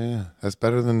 Oh, yeah. That's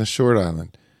better than the Short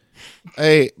Island.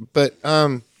 Hey, but,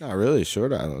 not really.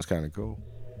 Short Island's kind of cool.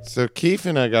 so Keith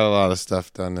and I got a lot of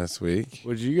stuff done this week.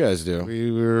 What did you guys do?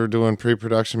 We were doing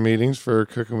pre-production meetings for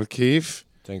Cooking with Keith.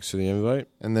 Thanks for the invite.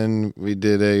 And then we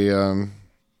did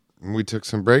we took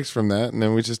some breaks from that, and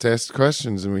then we just asked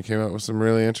questions, and we came up with some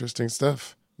really interesting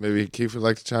stuff. Maybe Keith would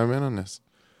like to chime in on this.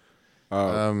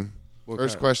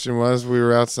 First question was, we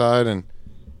were outside, and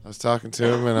I was talking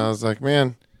to him, and I was like,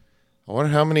 man, I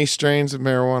wonder how many strains of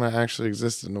marijuana actually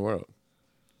exist in the world.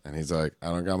 And he's like, I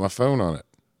don't got my phone on it.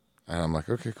 And I'm like,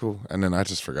 okay, cool. And then I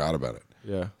just forgot about it.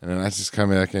 Yeah. And then I just come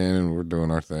back in, and we're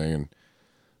doing our thing, and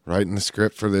writing the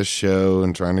script for this show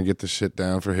and trying to get the shit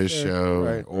down for his show,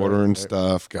 and ordering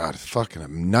stuff. God, it's fucking a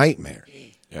nightmare.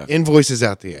 Yeah. Invoices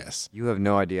out the ass. You have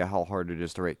no idea how hard it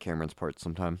is to write Cameron's parts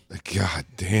sometimes. God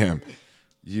damn.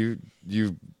 You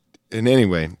and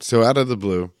anyway, so out of the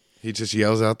blue, he just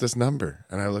yells out this number,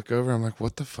 and I look over, I'm like,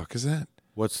 what the fuck is that?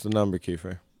 What's the number,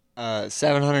 Kiefer?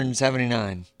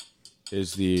 779.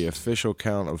 Is the official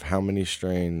count of how many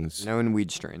strains? Known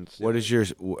weed strains. What is your?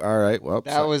 All right. Well,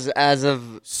 That was as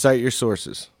of cite your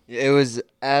sources. it was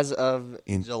as of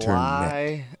Internet.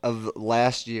 July of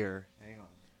last year. Hang on.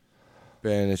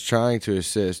 Ben is trying to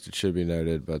assist. It should be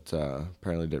noted, but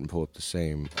apparently didn't pull up the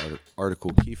same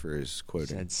article Kiefer is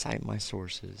quoting. Said cite my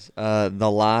sources.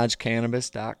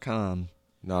 TheLodgeCannabis.com.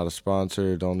 Not a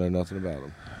sponsor. Don't know nothing about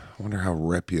them. I wonder how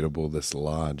reputable this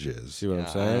lodge is. See what I'm I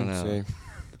saying? don't know. See?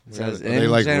 It says, Are they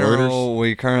in like general,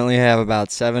 we currently have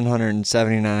about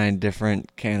 779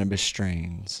 different cannabis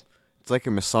strains. It's like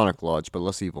a Masonic lodge, but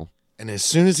less evil. And as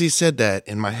soon as he said that,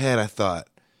 in my head, I thought,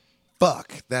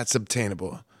 fuck, that's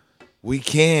obtainable.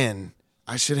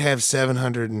 I should have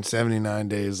 779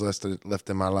 days left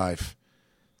in my life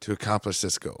to accomplish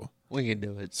this goal. We can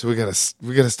do it. So we gotta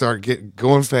start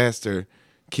going faster.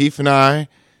 Keith and I,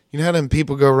 you know how them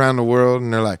people go around the world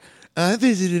and they're like, I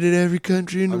visited every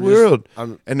country in the world,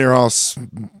 and they're all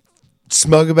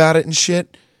smug about it and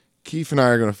shit. Keith and I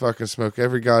are gonna fucking smoke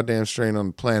every goddamn strain on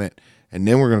the planet, and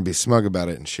then we're gonna be smug about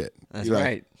it and shit. That's Be like,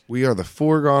 right. We are the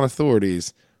foregone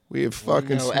authorities. We have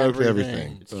fucking know smoked everything.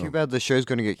 everything. It's too bad the show's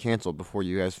going to get canceled before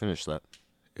you guys finish that.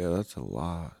 Yeah, that's a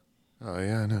lot. Oh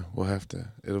yeah, I know. We'll have to.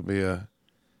 It'll be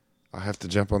I'll have to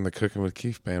jump on the Cooking with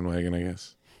Keith bandwagon, I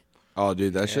guess. Oh,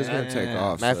 dude, that shit's gonna take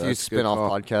off. so Matthew's that's a good spin-off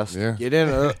call. podcast. Yeah.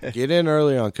 Get in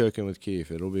early on Cooking with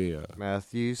Keith. It'll be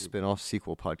Matthew's spin-off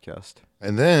sequel podcast.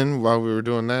 And then while we were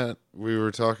doing that, we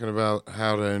were talking about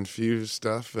how to infuse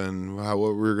stuff and what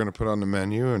we were going to put on the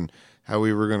menu and how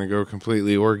we were going to go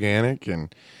completely organic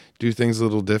and do things a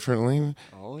little differently.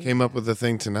 Came up with a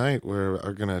thing tonight where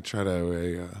we're going to try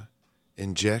to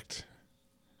inject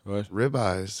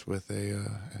ribeyes with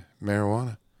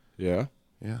marijuana. Yeah.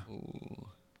 Yeah.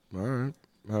 All right.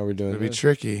 How are we doing? It'll be this?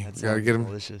 tricky. That Got to sounds get them.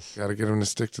 delicious. Got to get them to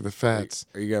stick to the fats.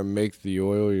 Are you gonna make the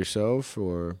oil yourself,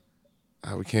 or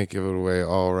We can't give it away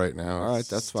all right now. All right, It's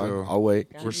that's still- fine. I'll wait.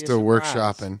 We're still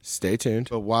workshopping. Stay tuned.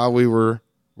 But while we were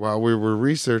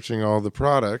researching all the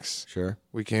products, Sure.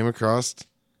 we came across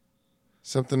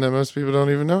something that most people don't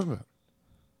even know about.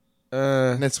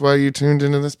 And that's why you tuned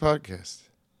into this podcast.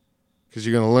 Because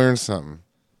you're going to learn something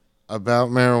about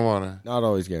marijuana Not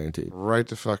always guaranteed. right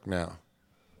the fuck now.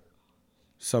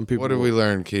 Some people What did we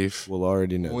learn, Keith? will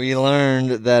already know. We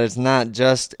learned that it's not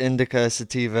just indica,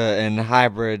 sativa, and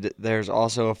hybrid. There's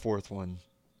also a fourth one,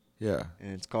 Yeah.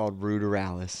 and it's called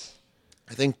ruderalis.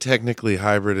 I think technically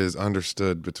hybrid is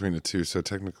understood between the two, so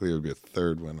technically it would be a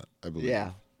third one, I believe.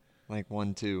 Yeah, like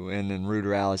 1, 2, and then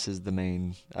ruderalis is the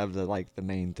main of the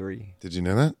main 3. Did you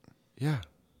know that? Yeah.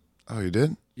 Oh, you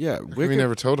did? Yeah. How come you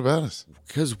never told about us?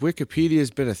 Because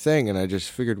Wikipedia's been a thing, and I just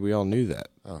figured we all knew that.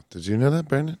 Oh, did you know that,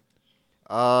 Brandon?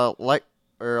 Like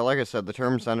I said, the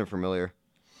term sounded familiar.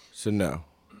 So no.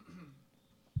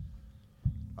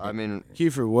 I mean,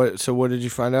 Kiefer, what did you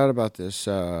find out about this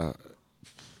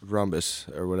rhombus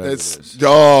or whatever it is?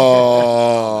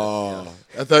 Oh,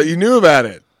 I thought you knew about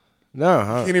it. No,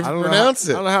 can't even I don't pronounce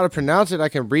know it. I don't know how to pronounce it. I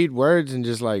can read words and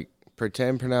just like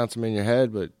pretend pronounce them in your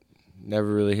head, but never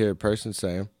really hear a person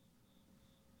say them.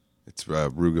 It's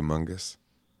Rugamungus.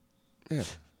 Yeah.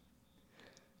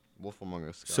 Wolf Among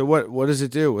Us. So what does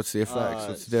it do? What's the effects?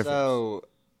 What's the difference?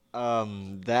 So,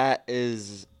 that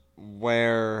is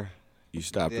where You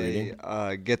stop they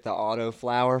reading. get the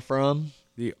autoflower from.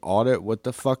 The audit. What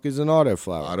the fuck is an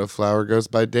autoflower? Autoflower goes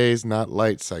by days, not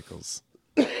light cycles.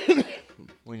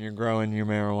 When you're growing your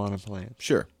marijuana plant.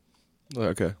 Sure.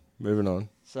 Okay. Moving on.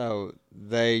 So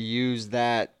they use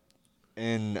that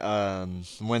in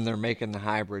when they're making the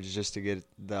hybrids just to get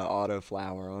the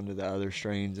autoflower onto the other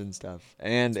strains and stuff.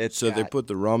 And it's So they put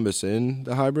the rhombus in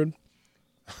the hybrid.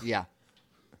 yeah.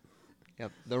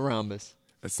 Yep, the rhombus.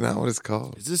 That's not what it's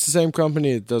called. Is this the same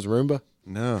company that does Roomba?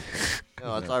 No.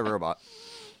 No, that's iRobot.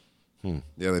 Yeah,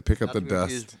 they pick up the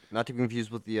dust. Not to be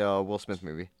confused with the Will Smith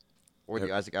movie or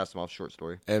the Isaac Asimov short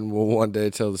story. And we'll one day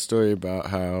tell the story about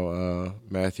how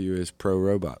Matthew is pro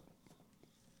robot.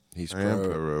 He's I am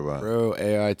pro-robot. pro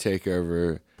AI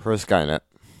takeover. Pro Skynet.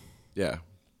 Yeah.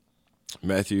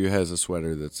 Matthew has a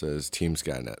sweater that says Team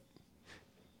Skynet.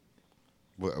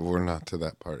 We're not to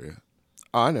that part yet.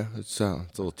 Oh, I know. It's a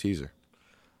little teaser.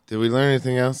 Did we learn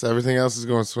anything else? Everything else is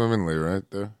going swimmingly, right?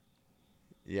 There.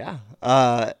 Yeah.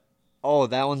 Oh,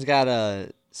 that one's got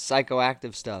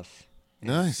psychoactive stuff.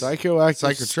 Nice.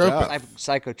 Psychoactive Psychotropic. stuff.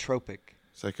 Psychotropic.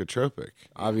 Psychotropic.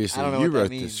 Obviously, I don't know you what that wrote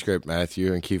the means. script,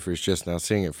 Matthew, and Kiefer's just now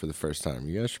seeing it for the first time.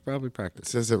 You guys should probably It practice.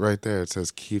 says it right there. It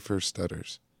says Kiefer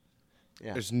stutters.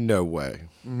 Yeah. There's no way.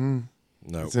 Mm-hmm.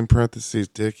 No. It's in parentheses,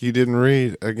 Dick. You didn't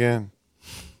read again.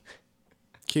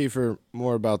 Kiefer,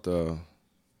 more about the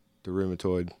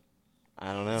rheumatoid.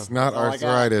 I don't know. It's not That's all I got.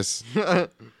 arthritis.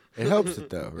 It helps it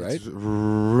though, right? It's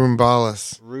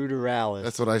rhumbalis. Ruderalis.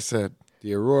 That's what I said.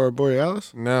 The Aurora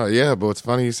Borealis. No, yeah, but it's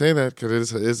funny you say that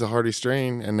because it is a hardy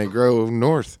strain, and they grow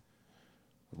north,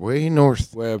 way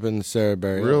north, Way up in the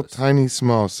Cerebralis. real tiny,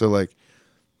 small. So like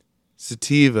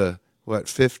sativa, what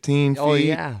 15 feet? Oh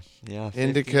yeah. Yeah. 50.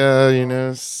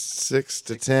 Indica, 6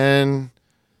 to 10.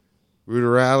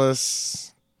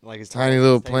 Ruderalis, Like it's tiny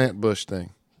little plant bush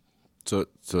thing, So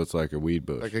it's like a weed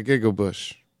bush. like a giggle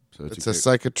bush. so It's a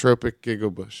psychotropic giggle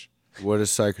bush. what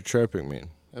does psychotropic mean?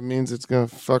 That means it's gonna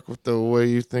fuck with the way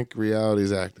you think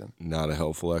reality's acting. Not a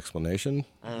helpful explanation.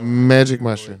 Magic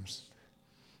mushrooms.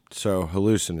 So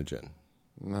hallucinogen.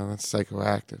 No, that's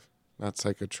psychoactive, not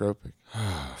psychotropic.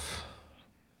 I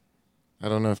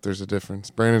don't know if there's a difference.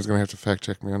 Brandon's gonna have to fact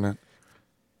check me on that.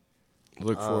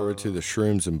 Look forward to the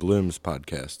Shrooms and Blooms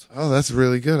podcast. Oh, that's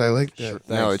really good. I like that.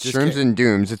 No, it's Just Shrooms kidding. and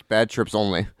Dooms. It's bad trips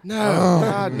only. No, Oh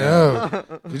God,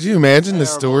 no! Could you imagine the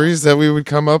stories that we would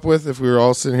come up with if we were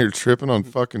all sitting here tripping on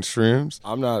fucking shrooms?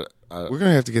 I'm not. We're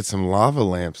gonna have to get some lava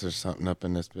lamps or something up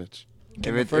in this bitch.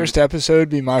 Can the first episode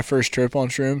be my first trip on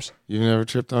shrooms? You've never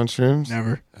tripped on shrooms?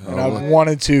 Never. And Oh. I've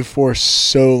wanted to for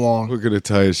so long. We're gonna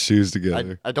tie his shoes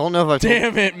together. I don't know if I've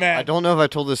Damn it, man. I don't know if I've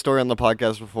told this story on the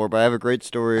podcast before, but I have a great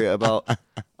story about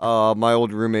my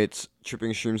old roommates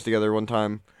tripping shrooms together one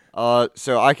time.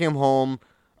 So I came home,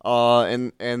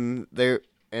 and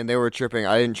they were tripping.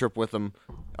 I didn't trip with them,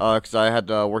 because I had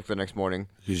to work the next morning.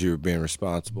 Because you were being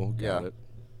responsible. Got Yeah. it.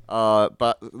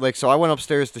 But like, so I went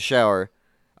upstairs to shower.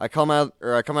 I come out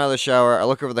of the shower. I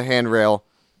look over the handrail,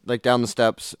 like down the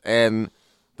steps, and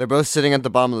they're both sitting at the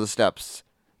bottom of the steps.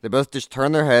 They both just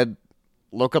turn their head,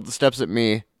 look up the steps at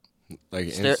me,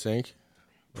 Like Stare- in sync.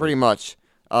 pretty much.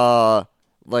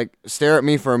 Like stare at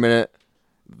me for a minute.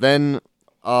 Then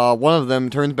one of them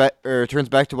turns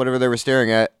back to whatever they were staring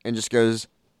at and just goes,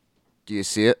 "Do you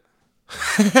see it?"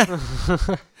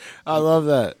 I love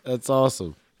that. That's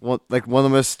awesome. One of the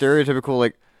most stereotypical,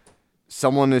 like,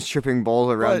 someone is tripping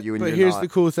balls around you and but you're here's not. the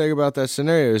cool thing about that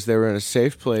scenario is they were in a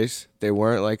safe place. They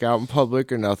weren't like out in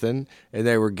public or nothing, and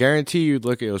they were guaranteed you'd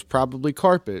look at it was probably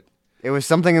carpet. It was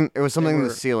something in were- the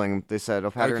ceiling, they said,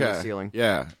 a pattern in the Okay. ceiling.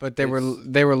 Yeah, But they were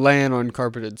laying on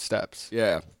carpeted steps.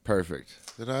 yeah,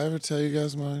 perfect. Did I ever tell you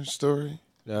guys my story?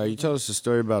 No, you told us a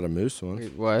story about a moose once.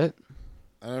 Wait, what?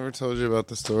 I never told you about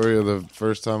the story of the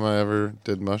first time I ever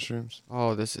did mushrooms.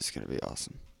 Oh, this is gonna be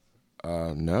awesome.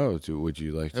 No. Would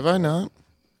you like? Have I not?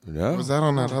 No. Was that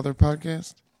on that other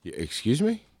podcast? Excuse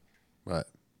me? What?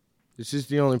 This is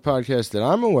the only podcast that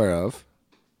I'm aware of.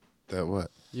 That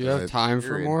what? You have time for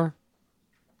period. more?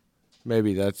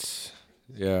 Maybe that's.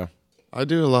 Yeah. I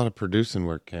do a lot of producing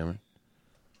work, Cameron.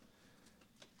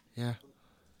 Yeah.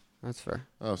 That's fair.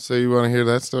 Oh, so you want to hear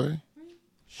that story?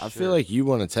 I feel like you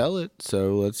want to tell it,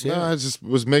 so let's hear No, it. I just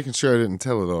was making sure I didn't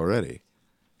tell it already.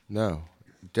 No.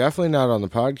 Definitely not on the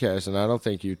podcast, and I don't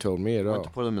think you told me at I all. went to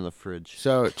put them in the fridge.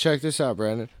 So check this out,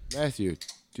 Brandon. Matthew,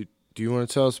 do you want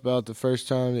to tell us about the first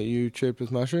time that you tripped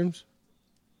with mushrooms?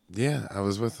 Yeah, I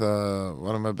was with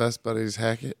one of my best buddies,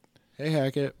 Hackett. Hey,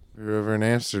 Hackett. We were over in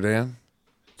Amsterdam.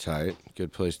 Tight.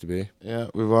 Good place to be. Yeah,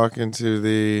 we walk into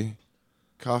the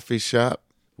coffee shop,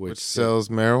 which sells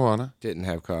marijuana. Didn't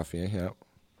have coffee. Yeah.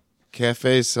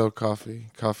 Cafes sell coffee.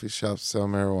 Coffee shops sell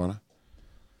marijuana.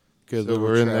 Good So little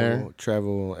we're in there.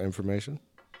 travel information.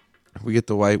 We get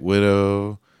the White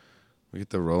Widow. We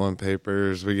get the rolling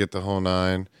papers. We get the whole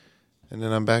nine. And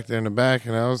then I'm back there in the back,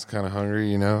 and I was kind of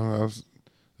hungry, you know. I was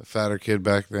a fatter kid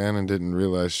back then and didn't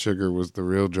realize sugar was the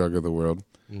real drug of the world.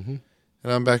 Mm-hmm.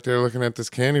 And I'm back there looking at this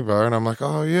candy bar, and I'm like,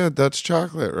 oh, yeah, Dutch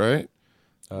chocolate, right?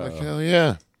 I'm like, hell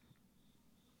yeah.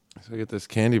 So I get this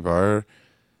candy bar.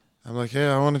 I'm like, hey,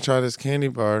 I want to try this candy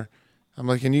bar. I'm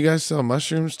like, and you guys sell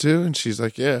mushrooms too? And she's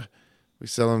like, yeah. We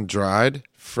sell them dried,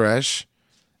 fresh,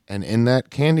 and in that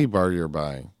candy bar you're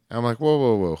buying. I'm like,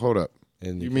 whoa, hold up.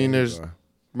 In the You mean candy there's bar.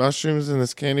 mushrooms in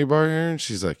this candy bar here? And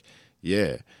she's like,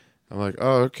 yeah. I'm like,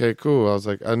 oh, okay, cool. I was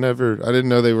like, I didn't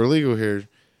know they were legal here.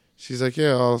 She's like,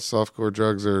 yeah, all softcore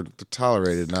drugs are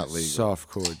tolerated, not legal.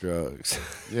 Softcore drugs.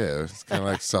 Yeah, it's kind of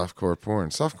like softcore porn.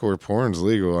 Softcore porn's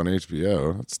legal on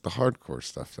HBO. It's the hardcore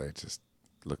stuff they just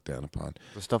look down upon.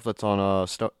 The stuff that's on on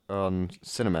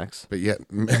Cinemax. But yet,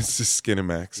 it's just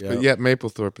Skinemax. Yep. But yet,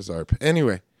 Maplethorpe is ARP.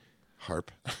 Anyway, harp.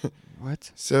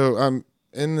 What? So I'm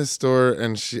in the store,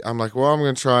 and I'm like, well, I'm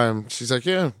going to try them. She's like,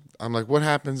 yeah. I'm like, what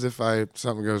happens if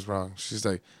something goes wrong? She's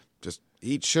like, just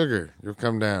eat sugar. You'll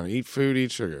come down. Eat food,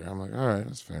 eat sugar. I'm like, all right,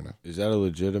 that's fair enough. Is that a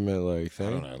legitimate thing? I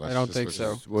don't know. That's I don't just think what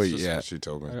so. she- Well, that's just yeah. what she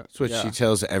told me. That's what Yeah. she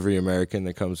tells every American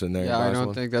that comes in there. Yeah, and I buys don't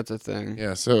one. think that's a thing.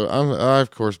 Yeah, so I of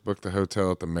course booked the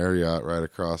hotel at the Marriott right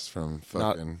across from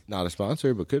Not, fucking. not a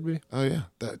sponsor, but could be. Oh yeah,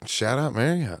 shout out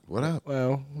Marriott. What up?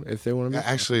 Well, if they want to be.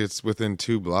 Actually, it's within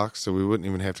 2 blocks, so we wouldn't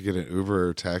even have to get an Uber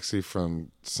or taxi from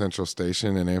Central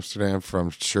Station in Amsterdam from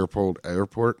Schiphol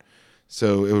Airport.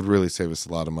 So it would really save us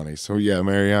a lot of money. So yeah,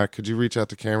 Marriott, could you reach out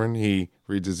to Cameron? He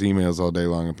reads his emails all day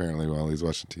long apparently while he's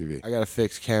watching TV. I got to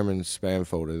fix Cameron's spam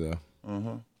folder,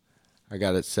 though. I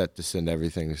got it set to send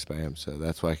everything to spam, so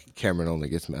that's why Cameron only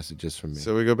gets messages from me.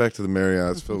 So we go back to the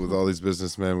Marriott. It's filled with all these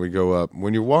businessmen. We go up.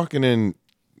 When you're walking in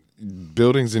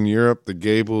buildings in Europe, the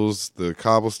gables, the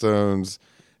cobblestones,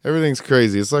 everything's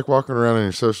crazy. It's like walking around in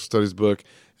your social studies book.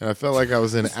 And I felt like I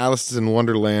was in Alice in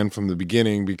Wonderland from the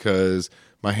beginning because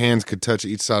my hands could touch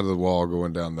each side of the wall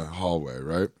going down the hallway,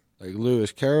 right? Like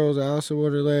Lewis Carroll's Alice in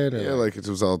Wonderland? Yeah, like it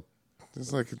was all.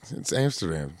 It's like it's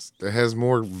Amsterdam. It has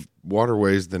more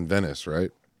waterways than Venice, right?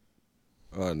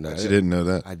 Oh, no. Bet you didn't know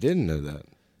that. I didn't know that.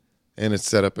 And it's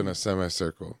set up in a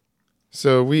semicircle.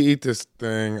 So we eat this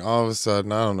thing. All of a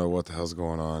sudden, I don't know what the hell's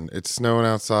going on. It's snowing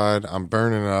outside. I'm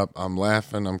burning up. I'm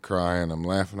laughing. I'm crying. I'm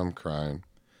laughing. I'm crying.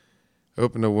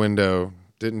 Opened a window.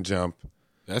 Didn't jump.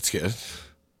 That's good.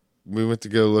 We went to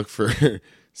go look for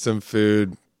some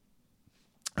food.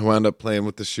 I wound up playing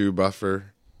with the shoe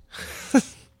buffer.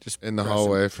 Just in the pressing-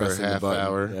 hallway for a pressing the half button.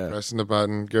 hour, Yeah. pressing the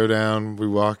button, go down. We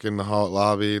walk in the hall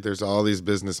lobby. There's all these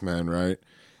businessmen, right?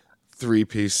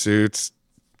 3-piece suits,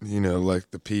 like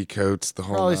the pea coats, the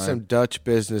whole Probably nine. some Dutch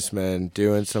businessmen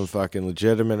doing some fucking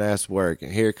legitimate ass work,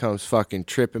 and here comes fucking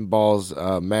tripping balls,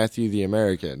 Matthew the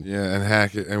American. Yeah, and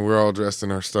Hackett, and we're all dressed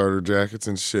in our starter jackets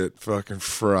and shit, fucking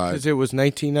fried. Because it was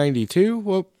 1992.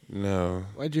 What? No,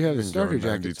 Why'd you have the Didn't go starter in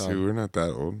jackets 92. on? We're not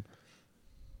that old.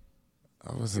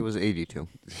 I It wasn't. was 82.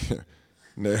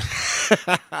 No.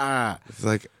 It's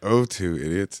like 02,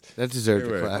 idiots. That deserved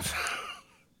Anyway. a clap.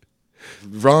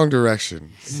 Wrong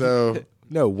direction. So.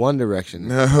 No, One Direction.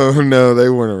 No, they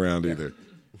weren't around either.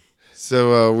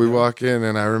 So we walk in,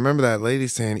 and I remember that lady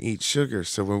saying, "Eat sugar."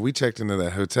 So when we checked into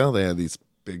that hotel, they had these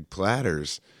big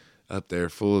platters up there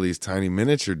full of these tiny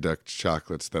miniature Dutch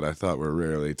chocolates that I thought were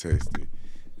rarely tasty.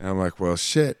 And I'm like, well,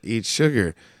 shit, eat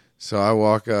sugar. So I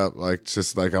walk up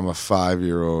just like I'm a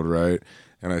 5-year-old, right?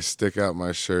 And I stick out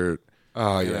my shirt.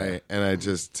 Oh, And I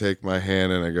just take my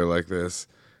hand and I go like this.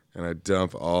 And I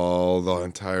dump all the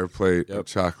entire plate of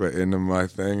chocolate into my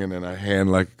thing. And then I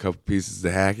hand like a couple pieces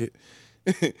to Hackett.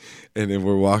 And then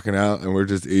we're walking out and we're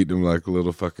just eating them like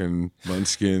little fucking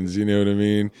munchkins, you know what I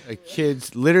mean? Like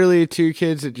kids, literally 2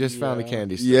 kids that just found a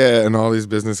candy store. Yeah, and all these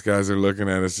business guys are looking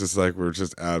at us just like we're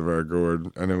just out of our gourd.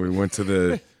 And then we went to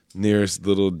the nearest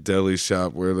little deli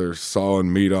shop where they're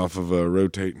sawing meat off of a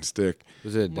rotating stick.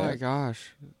 Was it? Oh my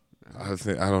gosh. I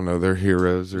don't know. They're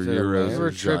heroes or Is it a euros lamb? or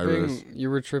gyros.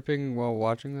 You were tripping while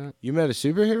watching that? You met a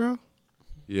superhero?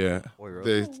 Yeah,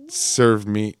 they serve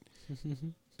meat.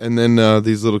 And then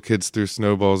these little kids threw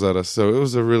snowballs at us. So it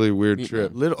was a really weird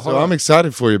trip. So I'm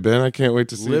excited for you, Ben. I can't wait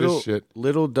to see this shit.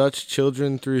 Little Dutch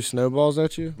children threw snowballs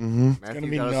at you? Mm-hmm. Matthew gonna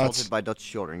be got nuts. assaulted by Dutch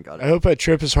children. Got it. I hope I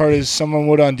trip as hard as someone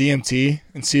would on DMT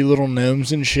and see little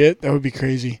gnomes and shit. That would be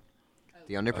crazy.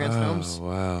 The underpants gnomes. Oh,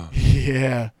 wow.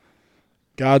 Yeah.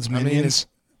 God's I mean, minions.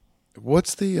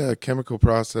 What's the chemical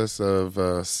process of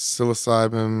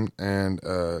psilocybin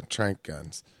and trank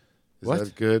guns? Is What?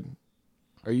 that good?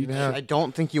 Are you? I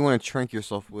don't think you want to trank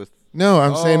yourself with. No,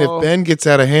 I'm saying Oh. if Ben gets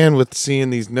out of hand with seeing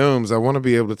these gnomes, I want to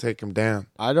be able to take him down.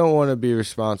 I don't want to be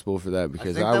responsible for that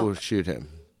because think I that- will shoot him.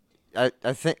 I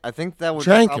think that would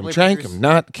Trank probably him,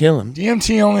 not kill him.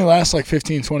 DMT only lasts like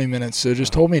 15, 20 minutes, so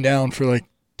just hold me down for like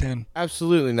 10.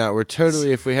 Absolutely not. We're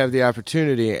totally, if we have the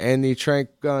opportunity and the trank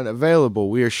gun available,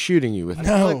 we are shooting you with it.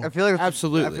 No. I feel like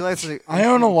Absolutely. I feel like it's I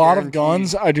own a lot of guaranteed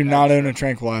guns. I do not own a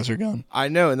tranquilizer gun. I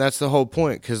know, and that's the whole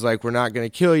point, because like we're not going to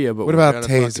kill you, but What we're about gonna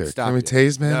fucking taser? stop Can we you.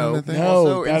 tase Ben No. on the thing? No,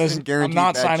 Also, that instant is. I'm guaranteed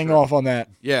not bad signing trip. off on that.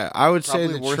 Yeah, I would say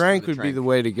Probably the worse trank than the would be the trank.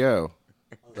 way to go.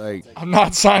 Like, I'm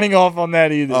not signing off on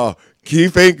that either. Oh,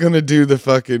 Keith ain't gonna do the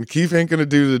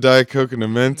Diet Coke and the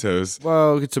Mentos,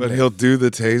 well, it's a but he'll do the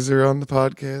taser on the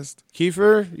podcast.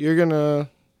 Kiefer, you're gonna.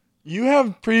 You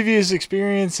have previous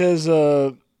experience as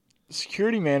a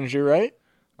security manager, right?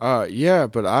 Yeah,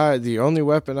 but the only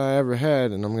weapon I ever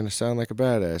had, and I'm gonna sound like a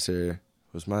badass here,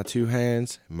 was my 2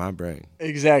 hands and my brain.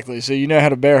 Exactly. So you know how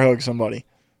to bear hug somebody.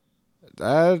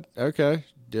 That okay,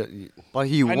 But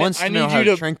he I ne- wants I to know need how you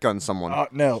to to- trank gun someone.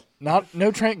 No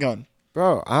trank gun.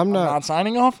 bro. I'm I'm not. not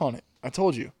signing off on it. I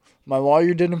told you. My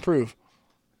lawyer didn't approve.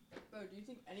 Bo, do you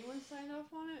think anyone signed off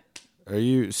on it? Are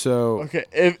you so? Okay.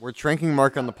 If We're tranking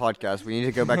Mark on the podcast. We need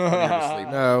to go back to sleep.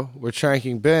 No, we're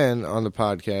tranking Ben on the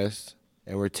podcast,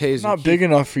 and we're tasing. it's not Keith. big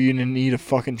enough for you to need a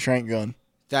fucking trank gun.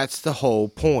 That's the whole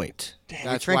point.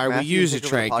 That's trank why we Matthew use a and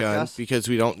take over the trank gun, podcast? because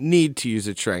we don't need to use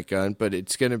a trank gun, but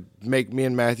it's gonna make me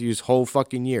and Matthew's whole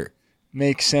fucking year.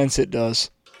 Makes sense. It does.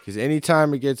 Because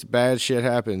anytime it gets bad shit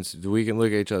happens, we can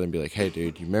look at each other and be like, "Hey,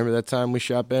 dude, you remember that time we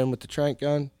shot Ben with the trank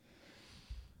gun?"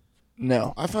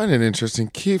 No. I find it interesting.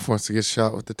 Keith wants to get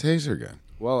shot with the taser gun.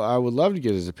 Well, I would love to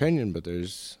get his opinion, but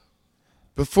there's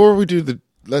Before we do the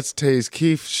Let's Tase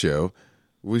Keith show,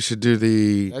 we should do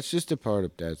the. that's just a part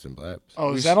of Dads and Blaps.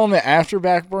 Oh, is that on the after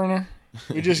back burner?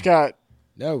 We just got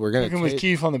No, we're gonna cooking with ta-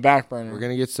 Keith on the back burner. We're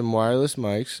gonna get some wireless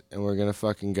mics, and we're gonna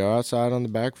fucking go outside on the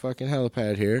back fucking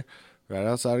helipad here, right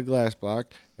outside of Glass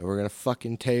Block, and we're gonna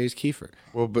fucking tase Kiefer.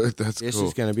 Well, but that's This cool.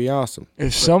 is gonna be awesome.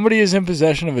 If somebody is in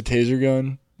possession of a taser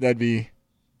gun, that'd be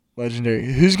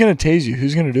legendary. Who's gonna tase you?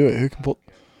 Who's gonna do it? Who can pull?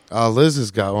 Liz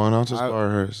has got one. I'll just I- borrow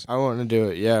hers. I want to do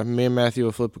it. Yeah, me and Matthew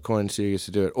will flip a coin and see who gets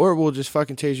to do it, or we'll just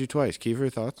fucking tase you twice. Kiefer,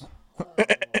 thoughts?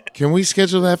 Can we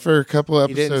schedule that for a couple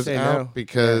He didn't episodes say out? no.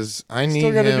 Because I need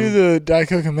Still got to him. do the Diet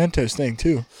Coke and Mentos thing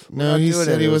too. No, Not he doing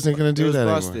said it. he It wasn't going to It do was that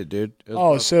busted, anymore. dude. It was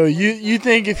Oh, busted. so you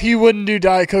think if he wouldn't do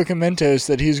Diet Coke and Mentos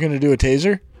that he's gonna do a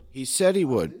taser? He said he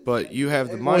would, but you have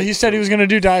the mic. Well, he said he was gonna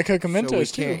do Diet Coke and so we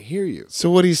Mentos can't too. hear you. So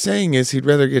what he's saying is he'd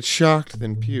rather get shocked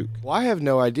than puke. Well, I have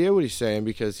no idea what he's saying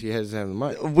because he doesn't have the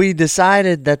mic. We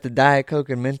decided that the Diet Coke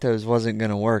and Mentos wasn't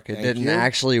going to work. It Thank didn't you.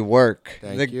 actually work.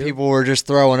 Thank The you. people were just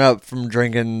throwing up from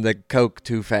drinking the Coke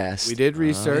too fast. We did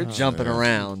research, jumping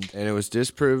around. and it was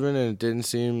disproven, and it didn't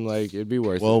seem like it'd be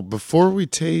worth Well, it. before we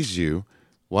tase you,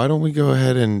 why don't you go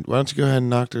ahead and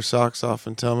knock their socks off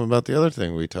and tell them about the other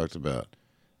thing we talked about?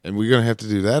 And we're gonna have to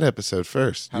do that episode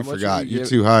first. How You much forgot. did you You're give-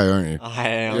 too high, aren't you? I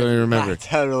am. You don't even remember. I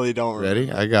totally don't remember.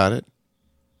 Ready? I got it.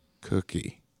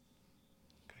 Cookie.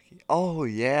 Oh,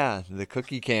 yeah. The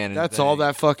cookie cannon. That's thing. all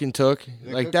that fucking took.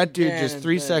 Like, that dude just cannon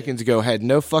 3 thing. seconds ago had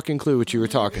no fucking clue what you were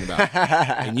talking about.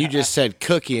 And you just said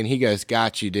cookie, and he goes,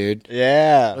 "Got you, dude."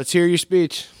 Yeah. Let's hear your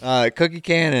speech. Cookie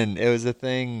cannon. It was a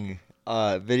thing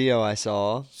video I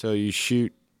saw. So you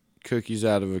shoot cookies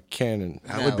out of a cannon.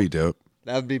 That would be dope.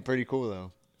 That would be pretty cool,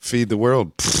 though. Feed the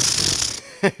world.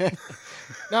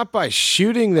 Not by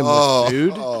shooting them with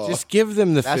food. Just give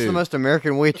them the That's food. the most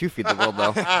American way to feed the world,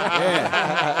 though.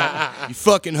 Yeah. You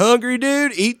fucking hungry,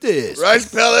 dude? Eat this.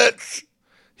 Rice pellets.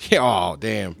 Yeah, oh,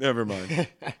 damn. Never mind.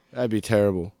 That'd be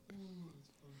terrible.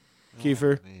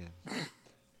 Kiefer,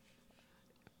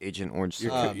 Agent Orange.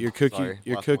 your cookie, sorry,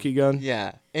 your last cookie gun.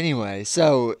 Yeah. Anyway,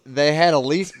 so they had a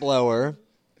leaf blower,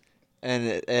 and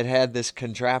it had this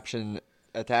contraption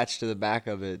attached to the back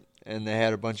of it, and they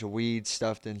had a bunch of weed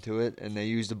stuffed into it, and they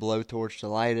used a blowtorch to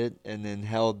light it, and then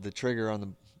held the trigger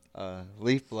on the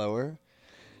leaf blower,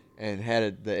 and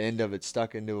had the end of it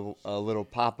stuck into a little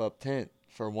pop-up tent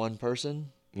for one person,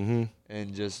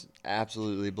 and just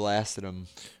absolutely blasted them.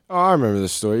 Oh, I remember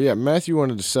this story. Yeah, Matthew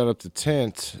wanted to set up the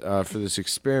tent for this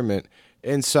experiment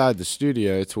inside the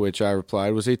studio, to which I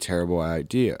replied was a terrible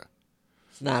idea.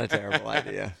 It's not a terrible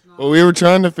idea. Well, we were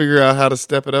trying to figure out how to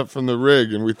step it up from the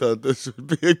rig, and we thought this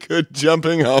would be a good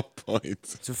jumping off point.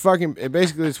 It's a fucking.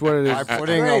 Basically, it's what it is. By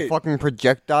putting a fucking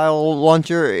projectile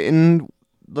launcher in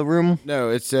the room. No,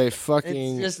 it's a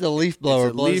fucking. It's just a leaf blower.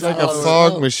 It's a leaf- blows Like out a all the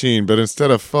fog smoke. machine, but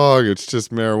instead of fog, it's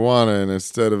just marijuana, and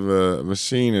instead of a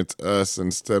machine, it's us.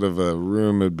 Instead of a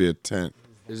room, it'd be a tent.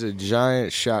 It's a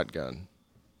giant shotgun.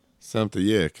 Something,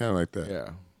 yeah, kind of like that. Yeah.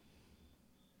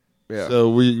 Yeah. So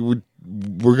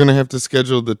we're gonna have to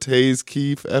schedule the Tase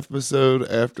Keef episode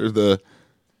after the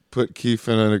put Keef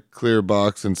in a clear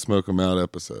box and smoke him out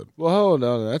episode. Well, hold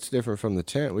on. That's different from the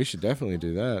tent. We should definitely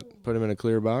do that. Put him in a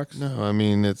clear box. No, I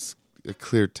mean it's a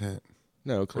clear tent.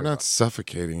 No, We're clear not box.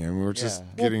 suffocating him. We're just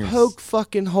getting We'll him. poke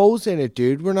fucking holes in it,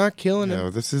 dude. We're not killing him. No,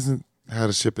 this isn't how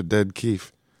to ship a dead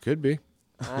Keef. Could be.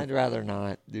 I'd rather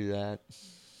not do that.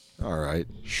 All right.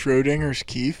 Schrodinger's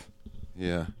Keef.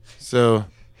 Yeah. So,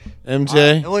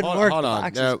 MJ, It wouldn't work. Hold The on.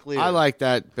 box No, is clear. I like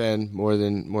that, Ben, more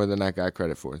than that got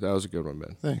credit for. That was a good one,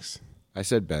 Ben. thanks. I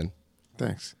said Ben.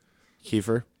 Thanks.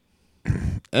 Kiefer.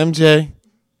 MJ,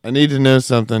 I need to know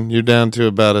something. You're down to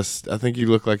about I think you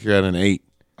look like you're at an 8.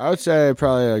 I would say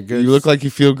probably a good. You look like you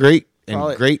feel great, and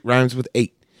Probably- great rhymes with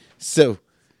 8. So,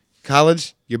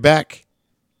 college, you're back.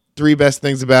 3 best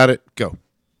things about it. Go.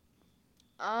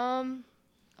 Oh my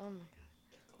god.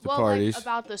 The Well, parties. like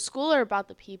about the school or about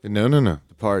the people? No. the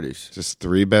parties. Just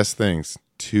 3 best things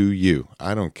to you.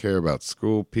 I don't care about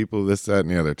school, people, this, that, and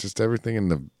the other. Just everything in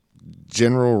the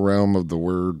general realm of the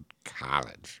word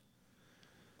college.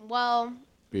 Well,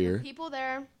 Beer. people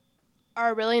there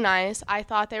are really nice. I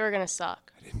thought they were gonna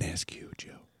suck. I didn't ask you, Joe.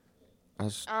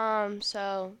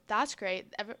 So that's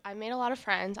great. I made a lot of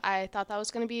friends. I thought that was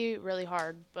gonna be really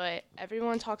hard, but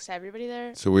everyone talks to everybody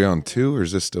there. So we on 2, or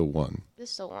is this still 1? This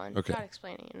is still one. Okay. Gotta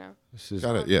explain it, you know. This is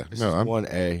Got it. Yeah. This No, is I'm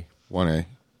 1A. 1A.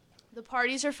 The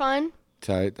parties are fun,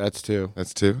 Tight. That's 2.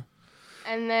 That's 2.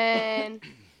 and then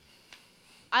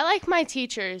I like my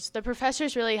teachers. The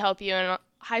professors really help you, and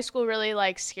high school really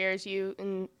like scares you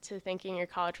into thinking your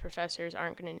college professors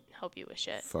aren't gonna help you with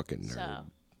shit. Fucking nerd. So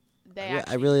they I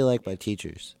actually, really like my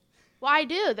teachers. well, I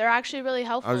do. They're actually really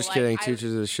helpful. I'm just Like, kidding. I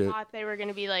Teachers are shit. thought they were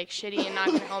gonna be like shitty and not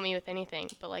gonna help me with anything,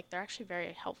 but like they're actually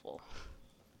very helpful.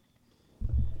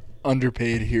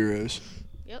 Underpaid heroes.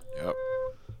 Yep. Yep.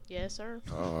 Yes, sir.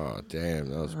 Oh, damn.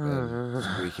 That was Ben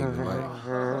squeaking the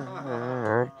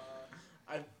mic.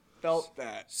 Felt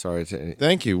that. Sorry to any.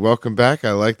 Thank you. Welcome back.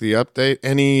 I like the update.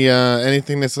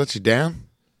 Anything that's let you down?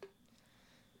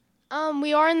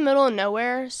 We are in the middle of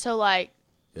nowhere, so like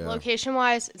Yeah. location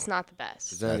wise, it's not the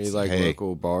best. Is there any That's- like hey.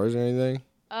 local bars or anything?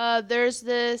 There's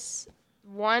this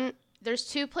one. There's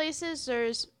 2 places.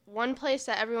 There's one place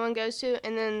that everyone goes to,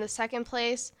 and then the second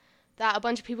place that a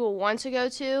bunch of people want to go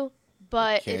to,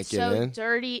 but Can't it's get so in?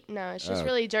 dirty. No, it's just Oh.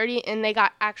 really dirty, and they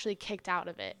got actually kicked out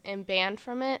of it and banned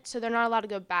from it, so they're not allowed to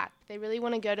go back. They really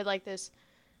want to go to like this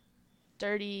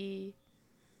dirty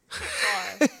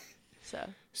bar.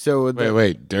 So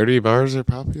Wait. Dirty bars are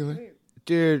popular?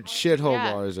 Dude, shithole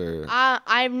Yeah. bars are.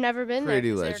 I've never been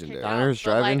Pretty there. 'cause they were legendary. kicked out, Diners, but,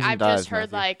 like, drive-ins, and I've just dives,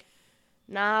 heard Matthew. like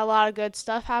not a lot of good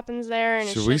stuff happens there, and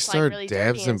Should it's we just, start like, really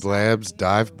dabs dirty and stuff. blabs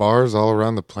dive bars all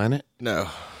around the planet? No.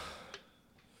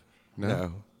 No.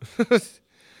 No.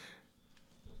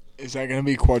 Is that gonna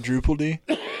be quadruple D?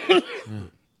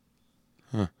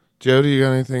 Joe, do you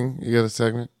got anything? You got a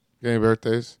segment? You got any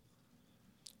birthdays?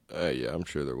 Yeah, I'm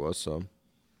sure there was some.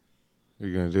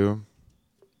 You gonna do them?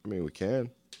 I mean, we can.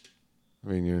 I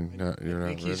mean, you're not I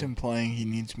think he's ready. implying he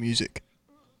needs music.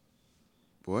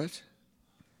 What?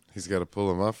 He's got to pull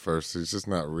them up first. He's just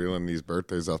not reeling these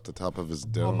birthdays off the top of his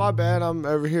dome. Oh, my bad. I'm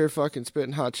over here fucking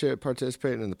spitting hot shit,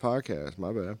 participating in the podcast.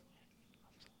 My bad.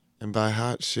 And by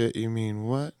hot shit, you mean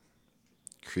what?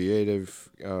 creative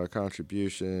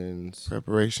contributions,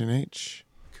 Preparation H.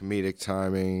 comedic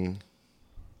timing.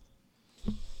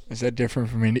 Is that different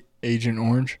from Agent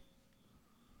Orange?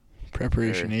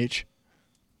 Preparation H.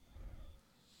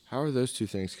 How are those two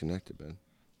things connected, Ben?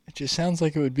 It just sounds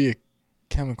like it would be a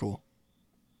chemical,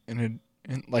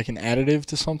 like an additive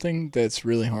to something that's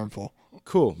really harmful.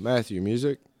 Cool. Matthew,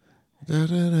 music.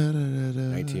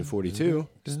 1942,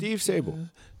 Steve Sable.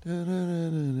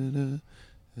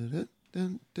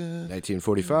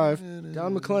 1945,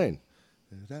 Don McLean.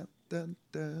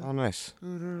 Oh, nice.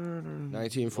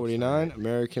 1949,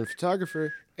 American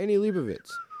photographer Annie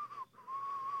Leibovitz.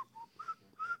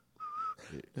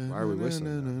 Why are we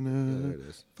whistling? Yeah, there it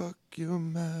is. Fuck your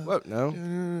mouth. What?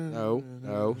 No.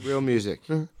 Real music.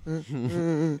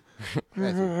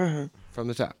 Matthew, from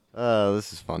the top.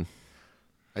 This is fun.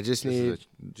 I just need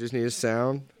a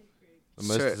sound. The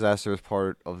most disastrous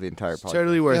part of the entire podcast.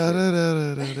 Totally worth it.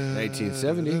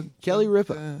 1970, Kelly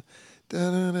Ripa.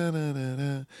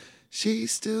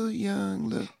 She's still young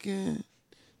looking.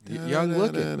 Young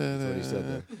looking. That's what he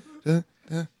said there.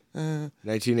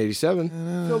 1987,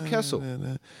 Phil Kessel.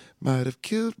 Might have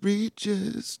killed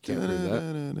Regis. Can't prove that.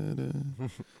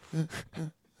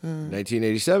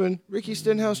 1987, Ricky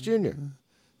Stenhouse Jr.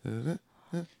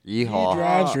 He Yeehaw.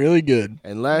 drives really good.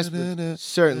 And last but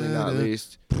certainly not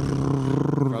least,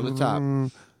 from the top.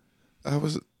 I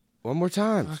was One more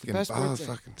time. It's the fucking best balls,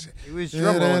 birthday. fucking shit. He was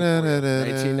drum rolling.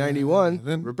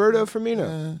 1991, Roberto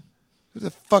Firmino. Who the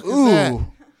fuck is that? Ooh,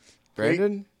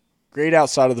 Brandon, great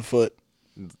outside of the foot.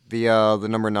 The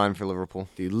number 9 for Liverpool.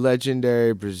 the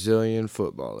legendary Brazilian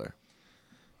footballer.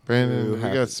 Brandon, Who we got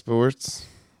happened? sports.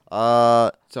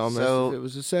 It's almost So- if it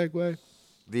was a segue.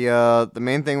 The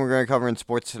main thing we're going to cover in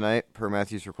sports tonight, per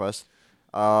Matthew's request,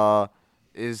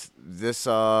 is this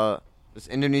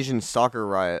Indonesian soccer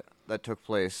riot that took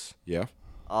place. Yeah.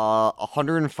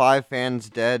 105 fans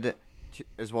dead,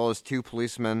 as well as 2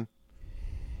 policemen.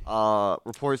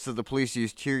 Reports that the police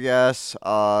used tear gas.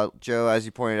 Joe, as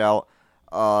you pointed out,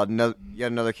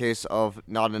 yet another case of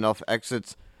not enough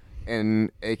exits,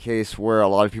 in a case where a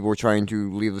lot of people were trying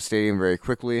to leave the stadium very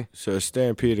quickly. So a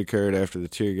stampede occurred after the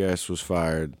tear gas was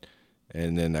fired,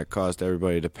 and then that caused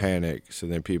everybody to panic. So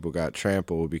then people got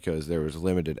trampled because there was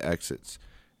limited exits.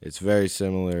 It's very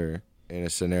similar in a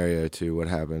scenario to what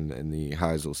happened in the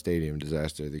Heysel Stadium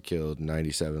disaster that killed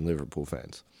 97 Liverpool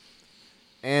fans.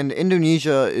 And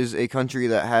Indonesia is a country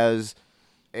that has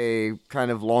a kind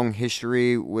of long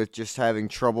history with just having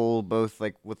trouble both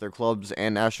like with their clubs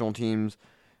and national teams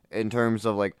in terms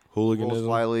of like rules Hooliganism.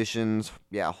 violations,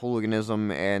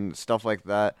 hooliganism and stuff like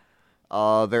that.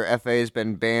 Their FA has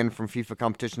been banned from FIFA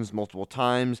competitions multiple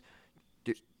times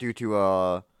due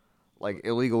to like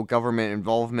illegal government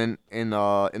involvement in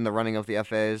the running of the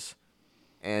FAs,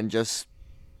 and just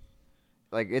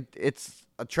like it's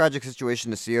a tragic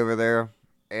situation to see over there,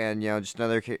 and just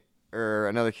another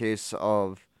case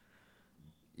of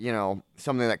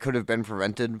something that could have been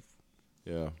prevented.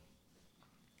 Yeah.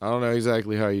 I don't know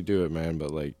exactly how you do it, man, but,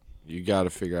 like, you got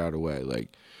to figure out a way. Like,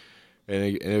 in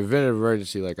an event of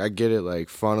emergency, like, I get it, like,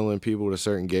 funneling people to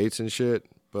certain gates and shit,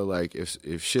 but, like,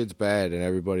 if shit's bad and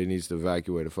everybody needs to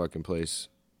evacuate a fucking place,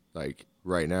 like,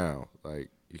 right now,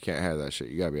 like, you can't have that shit.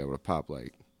 You got to be able to pop,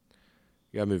 like,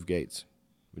 you got to move gates.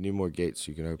 We need more gates so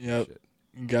you can open shit.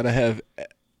 You gotta have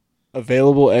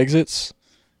available exits.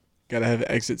 Gotta have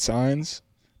exit signs.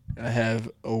 Gotta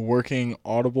have a working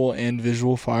audible and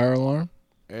visual fire alarm.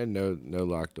 And no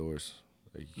locked doors.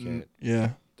 Like, you can't. Yeah.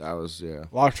 That was, yeah.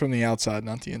 Locked from the outside,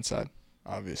 not the inside,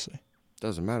 obviously.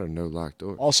 Doesn't matter, no locked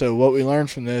doors. Also, what we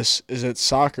learned from this is that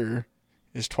soccer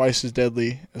is twice as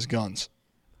deadly as guns.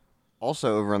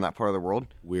 Also, over in that part of the world,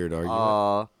 Weird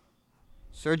argument.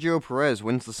 Sergio Perez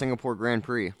wins the Singapore Grand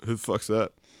Prix. Who the fuck's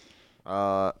that?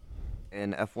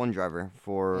 An F1 driver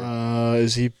for.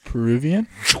 Is he Peruvian?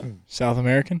 South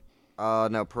American?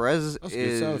 No, Perez That's a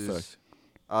good sound is effect.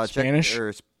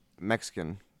 Spanish?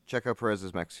 Mexican. Checo Perez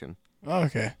is Mexican. Oh,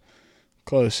 okay.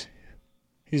 Close.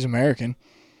 He's American.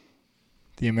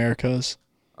 The Americas.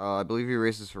 I believe he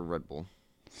races for Red Bull.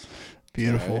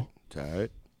 Beautiful.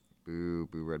 Tight. Boo,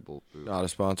 boo, Red Bull. Boo. Not a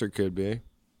sponsor, could be.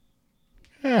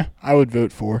 I would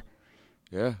vote for.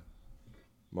 Yeah.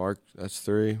 Mark, that's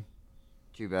 3.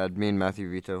 Too bad. Me and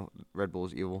Matthew veto. Red Bull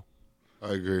is evil. I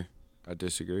agree. I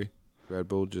disagree. Red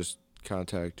Bull, just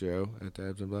contact Joe at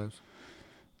Dabs and Blabs.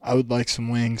 I would like some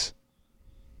wings.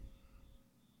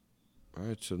 All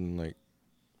right, so then, like,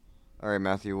 All right,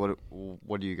 Matthew.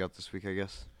 What do you got this week? I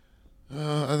guess.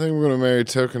 I think we're going to marry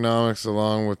tokenomics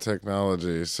along with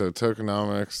technology. So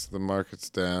tokenomics, the market's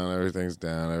down, everything's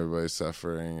down, everybody's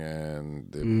suffering, and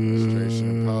the administration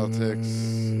and politics,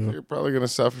 you're probably going to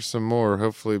suffer some more.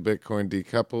 Hopefully Bitcoin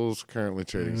decouples, currently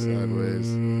trading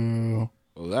sideways.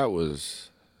 Well, that was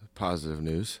positive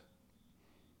news.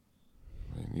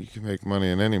 I mean, you can make money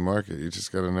in any market. You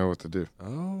just got to know what to do.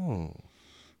 Oh.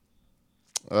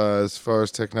 As far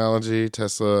as technology,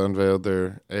 Tesla unveiled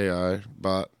their AI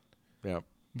bot. Yeah.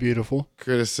 Beautiful.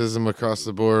 Criticism across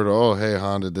the board. Oh, hey,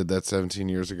 Honda did that 17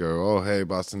 years ago. Oh, hey,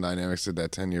 Boston Dynamics did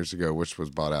that 10 years ago, which was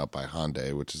bought out by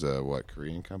Hyundai, which is a,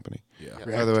 Korean company? Yeah.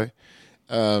 By the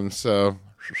way. So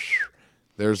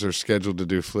theirs are scheduled to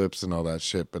do flips and all that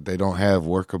shit, but they don't have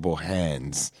workable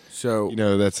hands. So,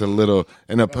 that's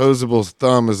an opposable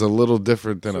thumb is a little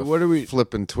different than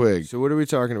flipping twig. So what are we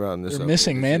talking about in this? They're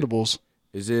missing mandibles.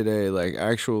 Is it a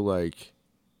actual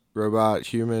robot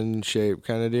human shape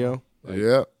kind of deal?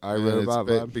 Yeah, iRobot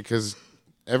vibe? Because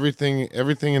everything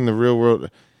in the real world.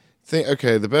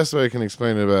 The best way I can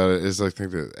explain it about it is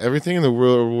think that everything in the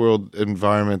real world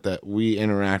environment that we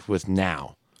interact with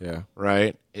now,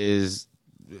 right, is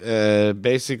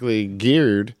basically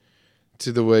geared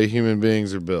to the way human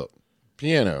beings are built.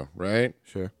 Piano, right?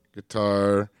 Sure.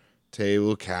 Guitar,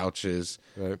 table, couches.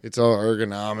 Right. It's all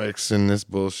ergonomics and this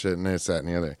bullshit and this, that, and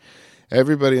the other.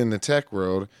 Everybody in the tech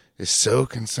world is so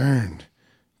concerned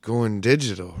going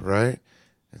digital, right?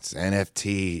 It's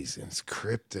NFTs and it's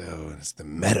crypto and it's the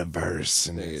metaverse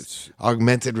and it's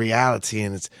augmented reality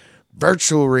and it's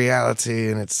virtual reality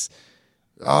and it's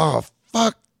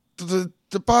fuck,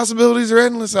 the possibilities are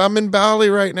endless. I'm in Bali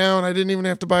right now and I didn't even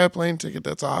have to buy a plane ticket.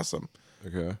 That's awesome.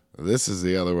 Okay. This is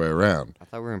the other way around. I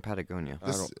thought we were in Patagonia.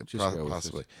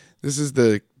 Possibly. This is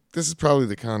probably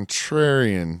the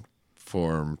contrarian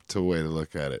form to way to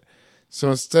look at it. So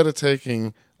instead of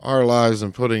taking our lives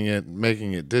and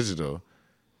making it digital,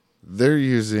 they're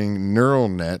using neural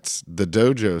nets, the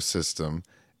dojo system,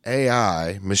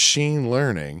 AI, machine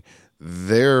learning,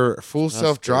 their full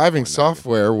self-driving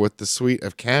software with the suite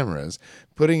of cameras,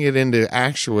 putting it into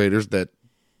actuators that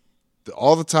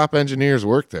all the top engineers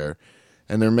work there,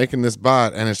 and they're making this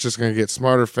bot, and it's just going to get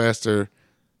smarter, faster,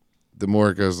 the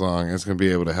more it goes along. It's going to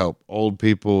be able to help old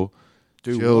people,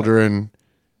 children.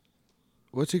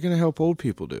 What's it going to help old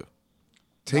people do?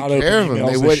 Take care of them.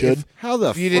 How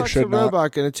the fuck's a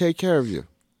robot going to take care of you?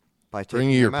 By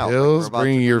bringing your pills,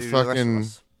 bringing your fucking,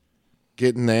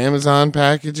 getting the Amazon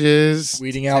packages,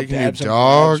 weeding out taking your dabs and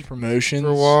dog bribes, promotions, for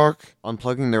a walk,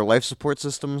 unplugging their life support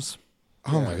systems.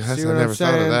 Oh my gosh, I what never I'm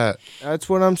thought of that. That's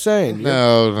what I'm saying.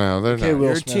 No, they're not.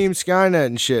 You're Team Skynet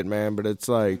and shit, man, but it's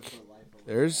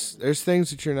there's things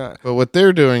that you're not. But what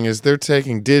they're doing is they're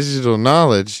taking digital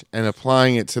knowledge and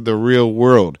applying it to the real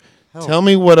world. Tell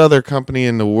me what other company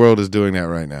in the world is doing that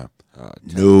right now.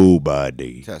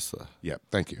 Nobody. Tesla. Yep,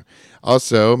 thank you.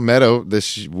 Also, Meta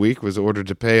this week was ordered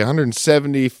to pay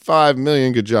 $175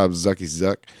 million, good job, Zucky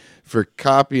Zuck, for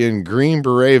copying Green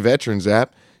Beret Veterans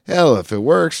app. Hell, if it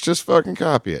works, just fucking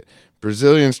copy it.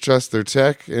 Brazilians trust their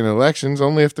tech in elections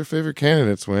only if their favorite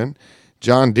candidates win.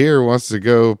 John Deere wants to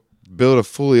go build a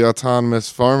fully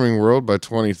autonomous farming world by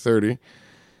 2030.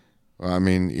 Well, I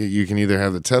mean, you can either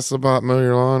have the Tesla bot mow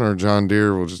your lawn or John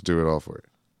Deere will just do it all for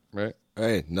you. Right?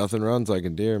 Hey, nothing runs like a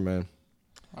deer, man.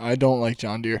 I don't like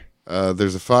John Deere.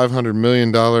 There's a $500 million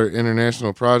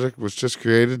international project was just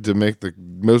created to make the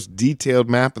most detailed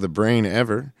map of the brain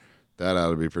ever. That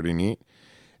ought to be pretty neat.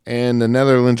 And the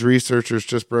Netherlands researchers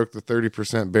just broke the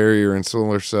 30% barrier in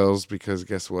solar cells because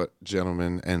guess what,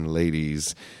 gentlemen and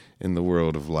ladies, in the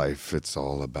world of life, it's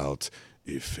all about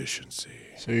efficiency.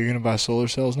 So you're going to buy solar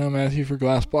cells now, Matthew, for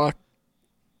glass block?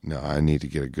 No, I need to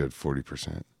get a good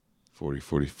 40%. 40.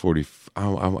 I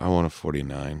want a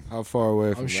 49. How far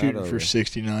away from I'm that shooting are for we?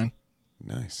 69.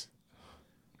 Nice.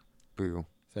 Boo.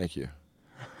 Thank you.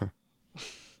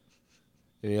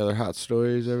 Any other hot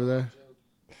stories over there?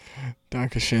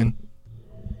 Dankeschön.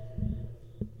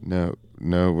 No,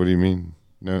 what do you mean?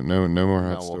 No more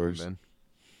hot Now, stories. welcome,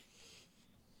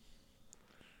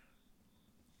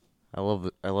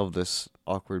 Ben. I love this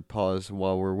awkward pause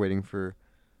while we're waiting for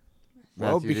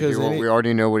Matthew to do what we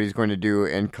already know what he's going to do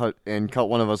and cut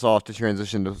one of us off to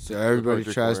transition to. So everybody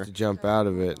tries to jump out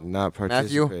of it and not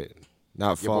participate, Matthew?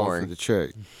 not fall for the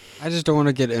trick. I just don't want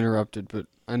to get interrupted, but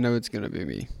I know it's going to be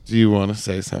me. Do you want to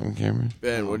say something, Cameron?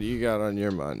 Ben, what do you got on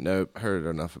your mind? Nope, heard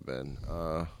enough of Ben.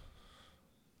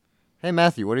 Hey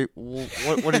Matthew, what are your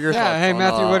thoughts? Hey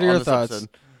Matthew, what are your thoughts? Episode?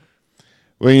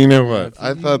 Well, you know what?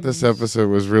 I thought this episode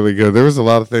was really good. There was a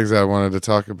lot of things I wanted to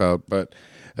talk about, but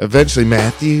eventually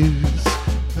Matthews,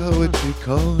 poetry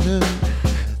corner,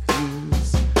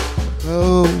 Matthews,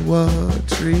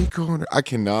 Poetry corner. I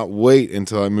cannot wait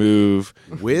until I move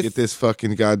With- get this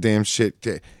fucking goddamn shit.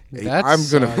 That I'm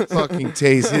gonna sucks. fucking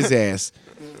tase his ass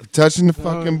for touching the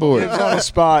fucking board. It's on the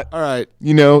spot. All right.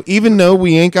 You know, even though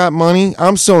we ain't got money,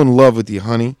 I'm so in love with you,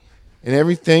 honey, and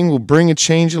everything will bring a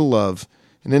change of love.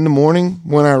 And in the morning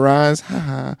when I rise,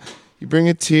 you bring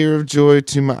a tear of joy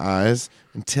to my eyes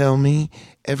and tell me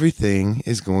everything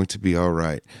is going to be all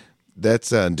right. That's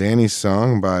Danny's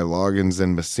song by Loggins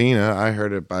and Messina. I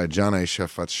heard it by John A.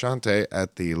 Frusciante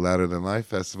at the Louder Than Life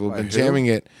Festival. By Been who? jamming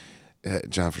it,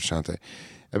 John Frusciante.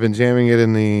 I've been jamming it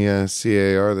in the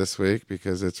CAR this week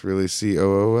because it's really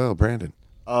COOL. Brandon.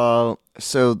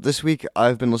 So this week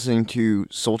I've been listening to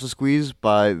Soul to Squeeze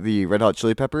by the Red Hot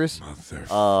Chili Peppers.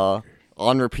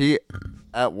 On repeat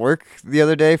at work the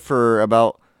other day for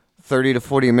about 30 to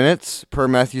 40 minutes per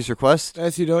Matthew's request.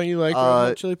 Matthew, don't you like Red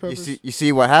Hot Chili Peppers? You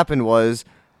see what happened was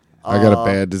I got a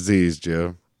bad disease,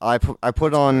 Joe. I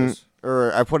put on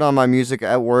my music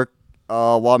at work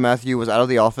while Matthew was out of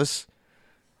the office,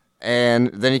 and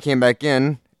then he came back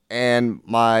in, and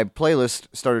my playlist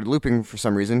started looping for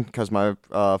some reason because my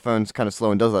phone's kind of slow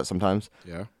and does that sometimes.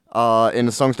 Yeah. And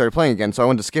the song started playing again, so I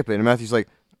wanted to skip it. And Matthew's like,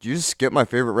 "Did you just skip my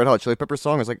favorite Red Hot Chili Peppers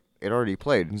song?" I was like, "It already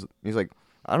played." He's like,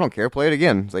 "I don't care, play it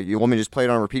again." He's like, "You want me to just play it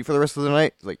on repeat for the rest of the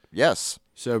night?" He's like, "Yes."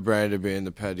 So Brandon, being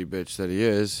the petty bitch that he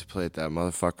is, played that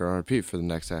motherfucker on repeat for the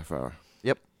next half hour.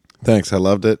 Yep. Thanks. I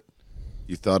loved it.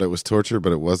 You thought it was torture,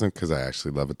 but it wasn't because I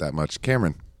actually love it that much.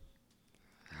 Cameron.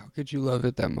 How could you love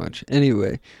it that much?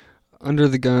 Anyway, Under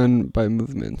the Gun by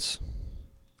Movements.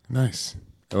 Nice.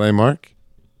 L.A. Mark.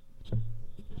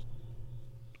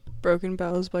 Broken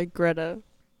Bells by Greta.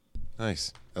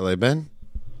 Nice. L.A. Ben.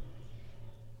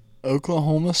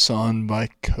 Oklahoma Sun by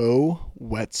Co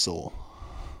Wetzel.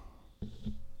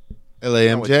 L.A.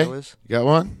 know what Joe MJ. is? You got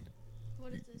one?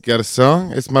 Got a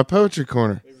song? It's my poetry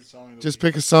corner. Just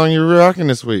pick a song you're rocking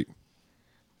this week.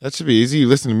 That should be easy. You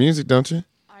listen to music, don't you?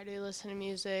 I do listen to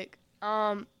music.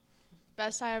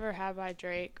 Best I Ever Had by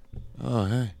Drake. Oh,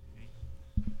 hey.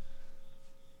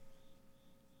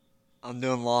 I'm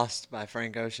doing Lost by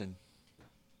Frank Ocean.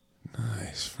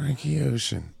 Nice. Frankie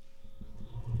Ocean.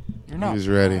 You're not Who's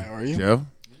ready? high, are you? Joe?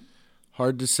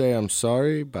 Hard to Say I'm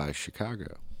Sorry by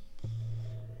Chicago.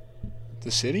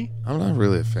 The city? I'm not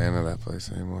really a fan of that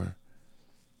place anymore.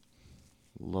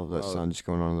 Love that sound just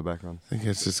going on in the background. I think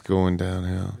it's just going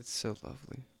downhill. It's so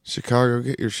lovely. Chicago,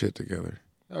 get your shit together.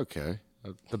 Okay.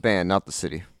 The band, not the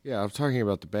city. Yeah, I'm talking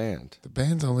about the band. The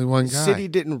band's only one The guy. city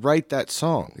didn't write that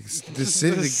song. The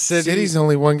city's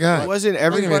only one guy. It wasn't Wait a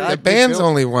minute, everybody. the band's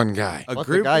only one guy. A But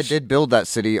group the guy of- did build that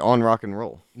city on rock and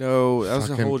roll. No, that was a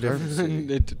Fucking whole different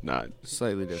city. It did not.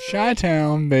 Slightly different.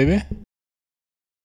 Chi-Town, baby.